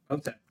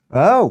 Okay.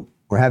 Oh,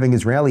 we're having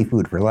Israeli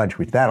food for lunch,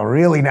 which that'll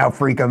really now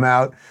freak them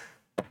out.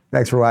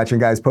 Thanks for watching,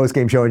 guys.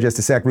 Post-game show in just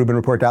a sec.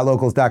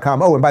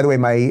 RubinReport.locals.com. Oh, and by the way,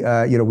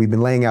 we've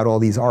been laying out all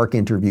these ARC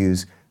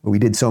interviews. We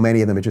did so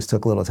many of them, it just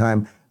took a little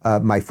time.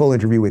 My full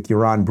interview with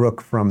Yaron Brook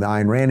from the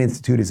Ayn Rand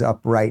Institute is up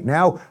right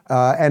now.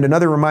 And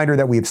another reminder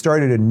that we have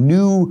started a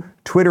new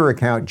Twitter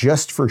account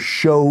just for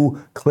show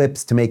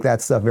clips to make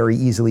that stuff very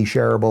easily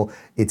shareable.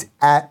 It's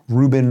at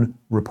Rubin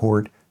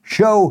Report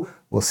Show.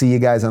 We'll see you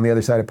guys on the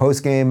other side of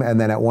postgame, and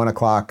then at 1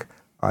 o'clock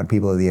on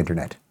People of the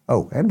Internet.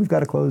 Oh, and we've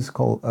got a cold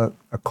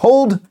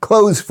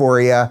close for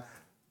you. How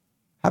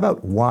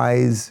about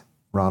wise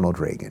Ronald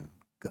Reagan?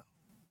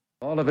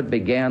 All of it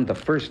began the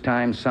first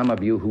time some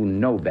of you who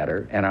know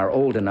better and are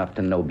old enough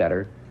to know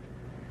better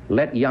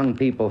let young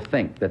people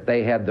think that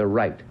they had the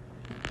right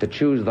to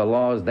choose the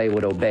laws they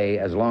would obey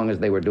as long as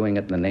they were doing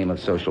it in the name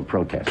of social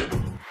protest.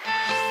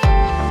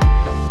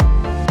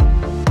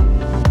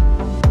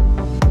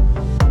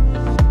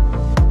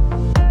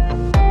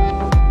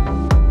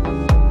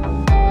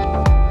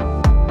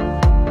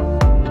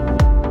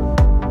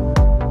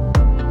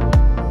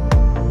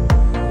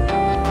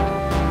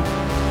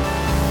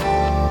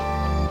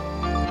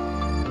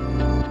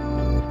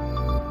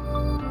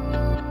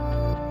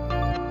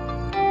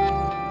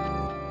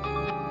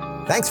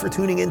 Thanks for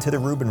tuning in to the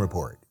Rubin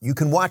Report. You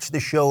can watch the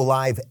show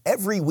live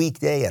every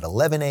weekday at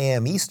 11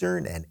 a.m.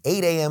 Eastern and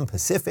 8 a.m.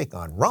 Pacific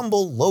on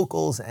Rumble,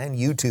 Locals, and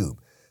YouTube.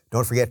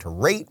 Don't forget to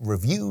rate,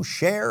 review,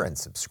 share, and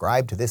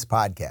subscribe to this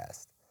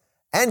podcast.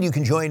 And you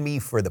can join me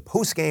for the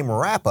post-game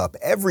wrap-up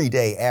every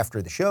day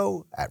after the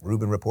show at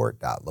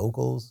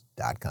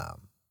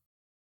RubinReport.locals.com.